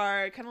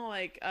are kind of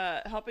like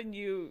helping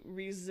you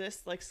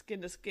resist like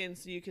skin to skin,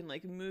 so you can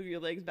like move your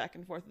legs back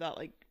and forth without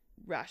like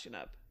rashing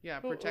up. Yeah,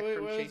 protect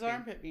from shaking. What does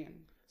armpit mean?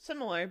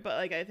 Similar, but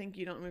like I think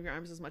you don't move your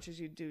arms as much as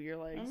you do your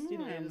legs. You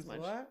don't need as much.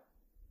 What?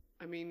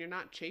 I mean, you're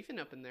not chafing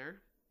up in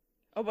there.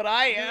 Oh, but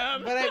I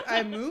am. But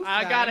I move.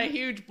 I got a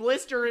huge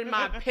blister in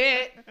my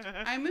pit.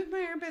 I move my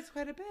armpits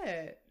quite a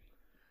bit.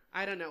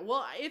 I don't know.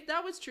 Well, if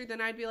that was true,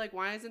 then I'd be like,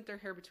 why isn't there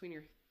hair between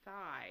your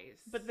thighs?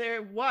 But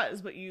there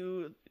was, but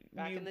you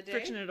in the day?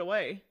 friction it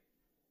away.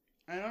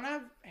 I don't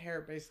have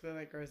hair basically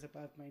that grows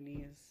above my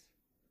knees.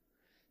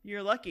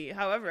 You're lucky.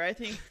 However, I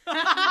think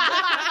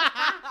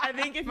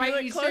if my you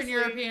look Eastern closely,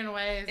 European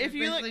ways, if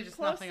you look just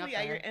closely nothing up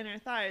at there. your inner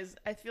thighs,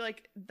 I feel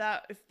like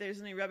that if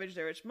there's any rubbage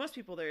there, which most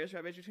people there is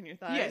rubbage between your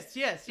thighs.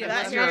 Yes. That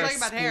That's hair what I'm is talking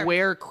about hair.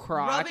 Square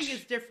crotch. Rubbing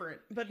is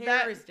different, But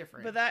hair is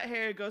different. But that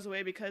hair goes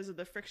away because of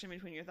the friction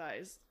between your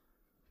thighs.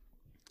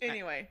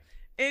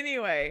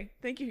 Anyway,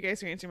 thank you guys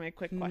for answering my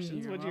quick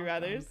questions. Would you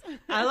rather's?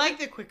 I like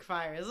the quick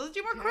fires. Let's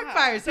do more quick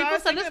fires. So People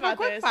send us more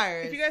quick this.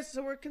 fires. If you guys,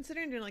 so we're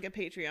considering doing like a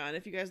Patreon.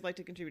 If you guys like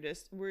to contribute to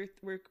this,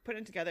 we're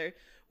putting together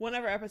one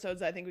of our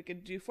episodes. I think we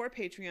could do for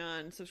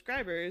Patreon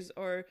subscribers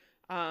or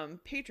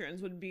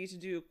patrons would be to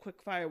do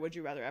quick fire would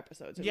you rather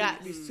episodes. It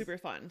would be super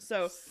fun.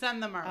 So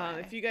send them our way.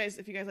 If you guys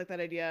like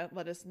that idea,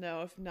 let us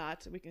know. If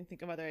not, we can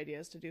think of other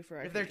ideas to do for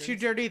our. If they're patrons.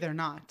 too dirty, they're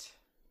not.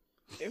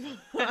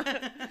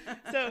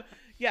 So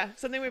yeah,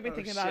 something we've been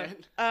thinking about.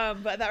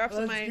 But that wraps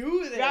up my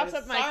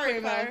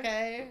quick fire.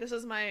 Okay. This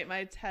is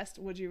my test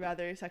would you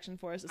rather section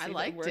for us. I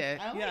liked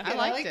it. I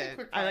liked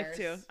it. I like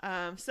too.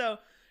 So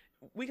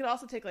we could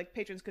also take like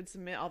patrons could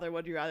submit all their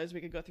would you rathers. We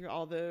could go through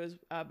all those.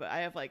 But I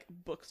have like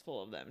books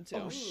full of them too.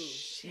 Oh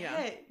shit!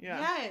 Yeah.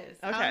 Yes. Okay.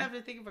 I don't have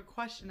to think of a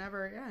question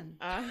ever again.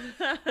 Oh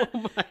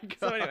my god.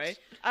 So anyway,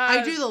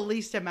 I do the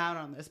least amount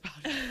on this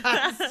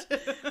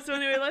podcast. So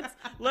anyway,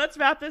 let's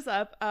wrap this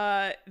up.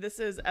 This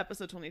is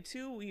episode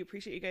 22. We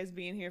appreciate you guys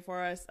being here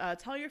for us.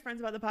 Tell your friends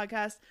about the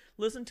podcast.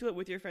 Listen to it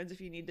with your friends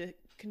if you need to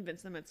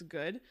convince them it's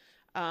good.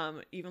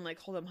 Even like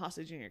hold them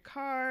hostage in your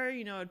car,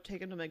 take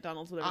them to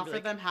McDonald's, whatever. Offer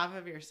them half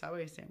of your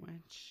Subway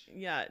sandwich.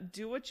 Yeah,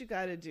 do what you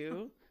gotta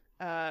do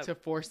to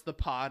force the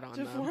pod on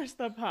them. Force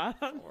the pod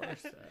on them.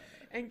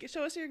 And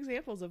show us your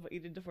examples of what you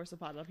did to force the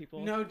pod on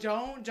people. No,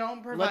 don't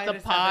provide Let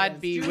the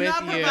pod be do with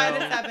not you.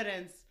 Provide us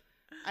evidence.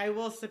 I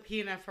will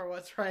subpoena for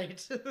what's right.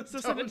 So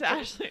send it to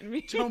Ashley and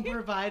me. Don't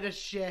provide a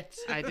shit.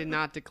 I did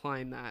not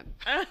decline that.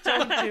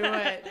 Don't do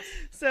it.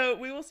 So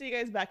we will see you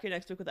guys back here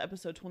next week with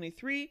episode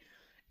 23.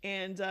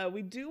 And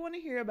we do want to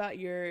hear about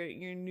your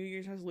New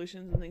Year's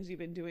resolutions and things you've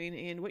been doing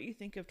and what you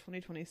think of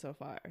 2020 so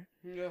far.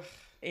 Ugh.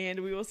 And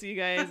we will see you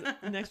guys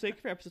next week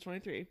for episode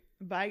 23.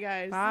 Bye,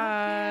 guys.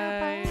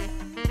 Bye.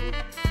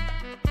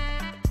 Bye.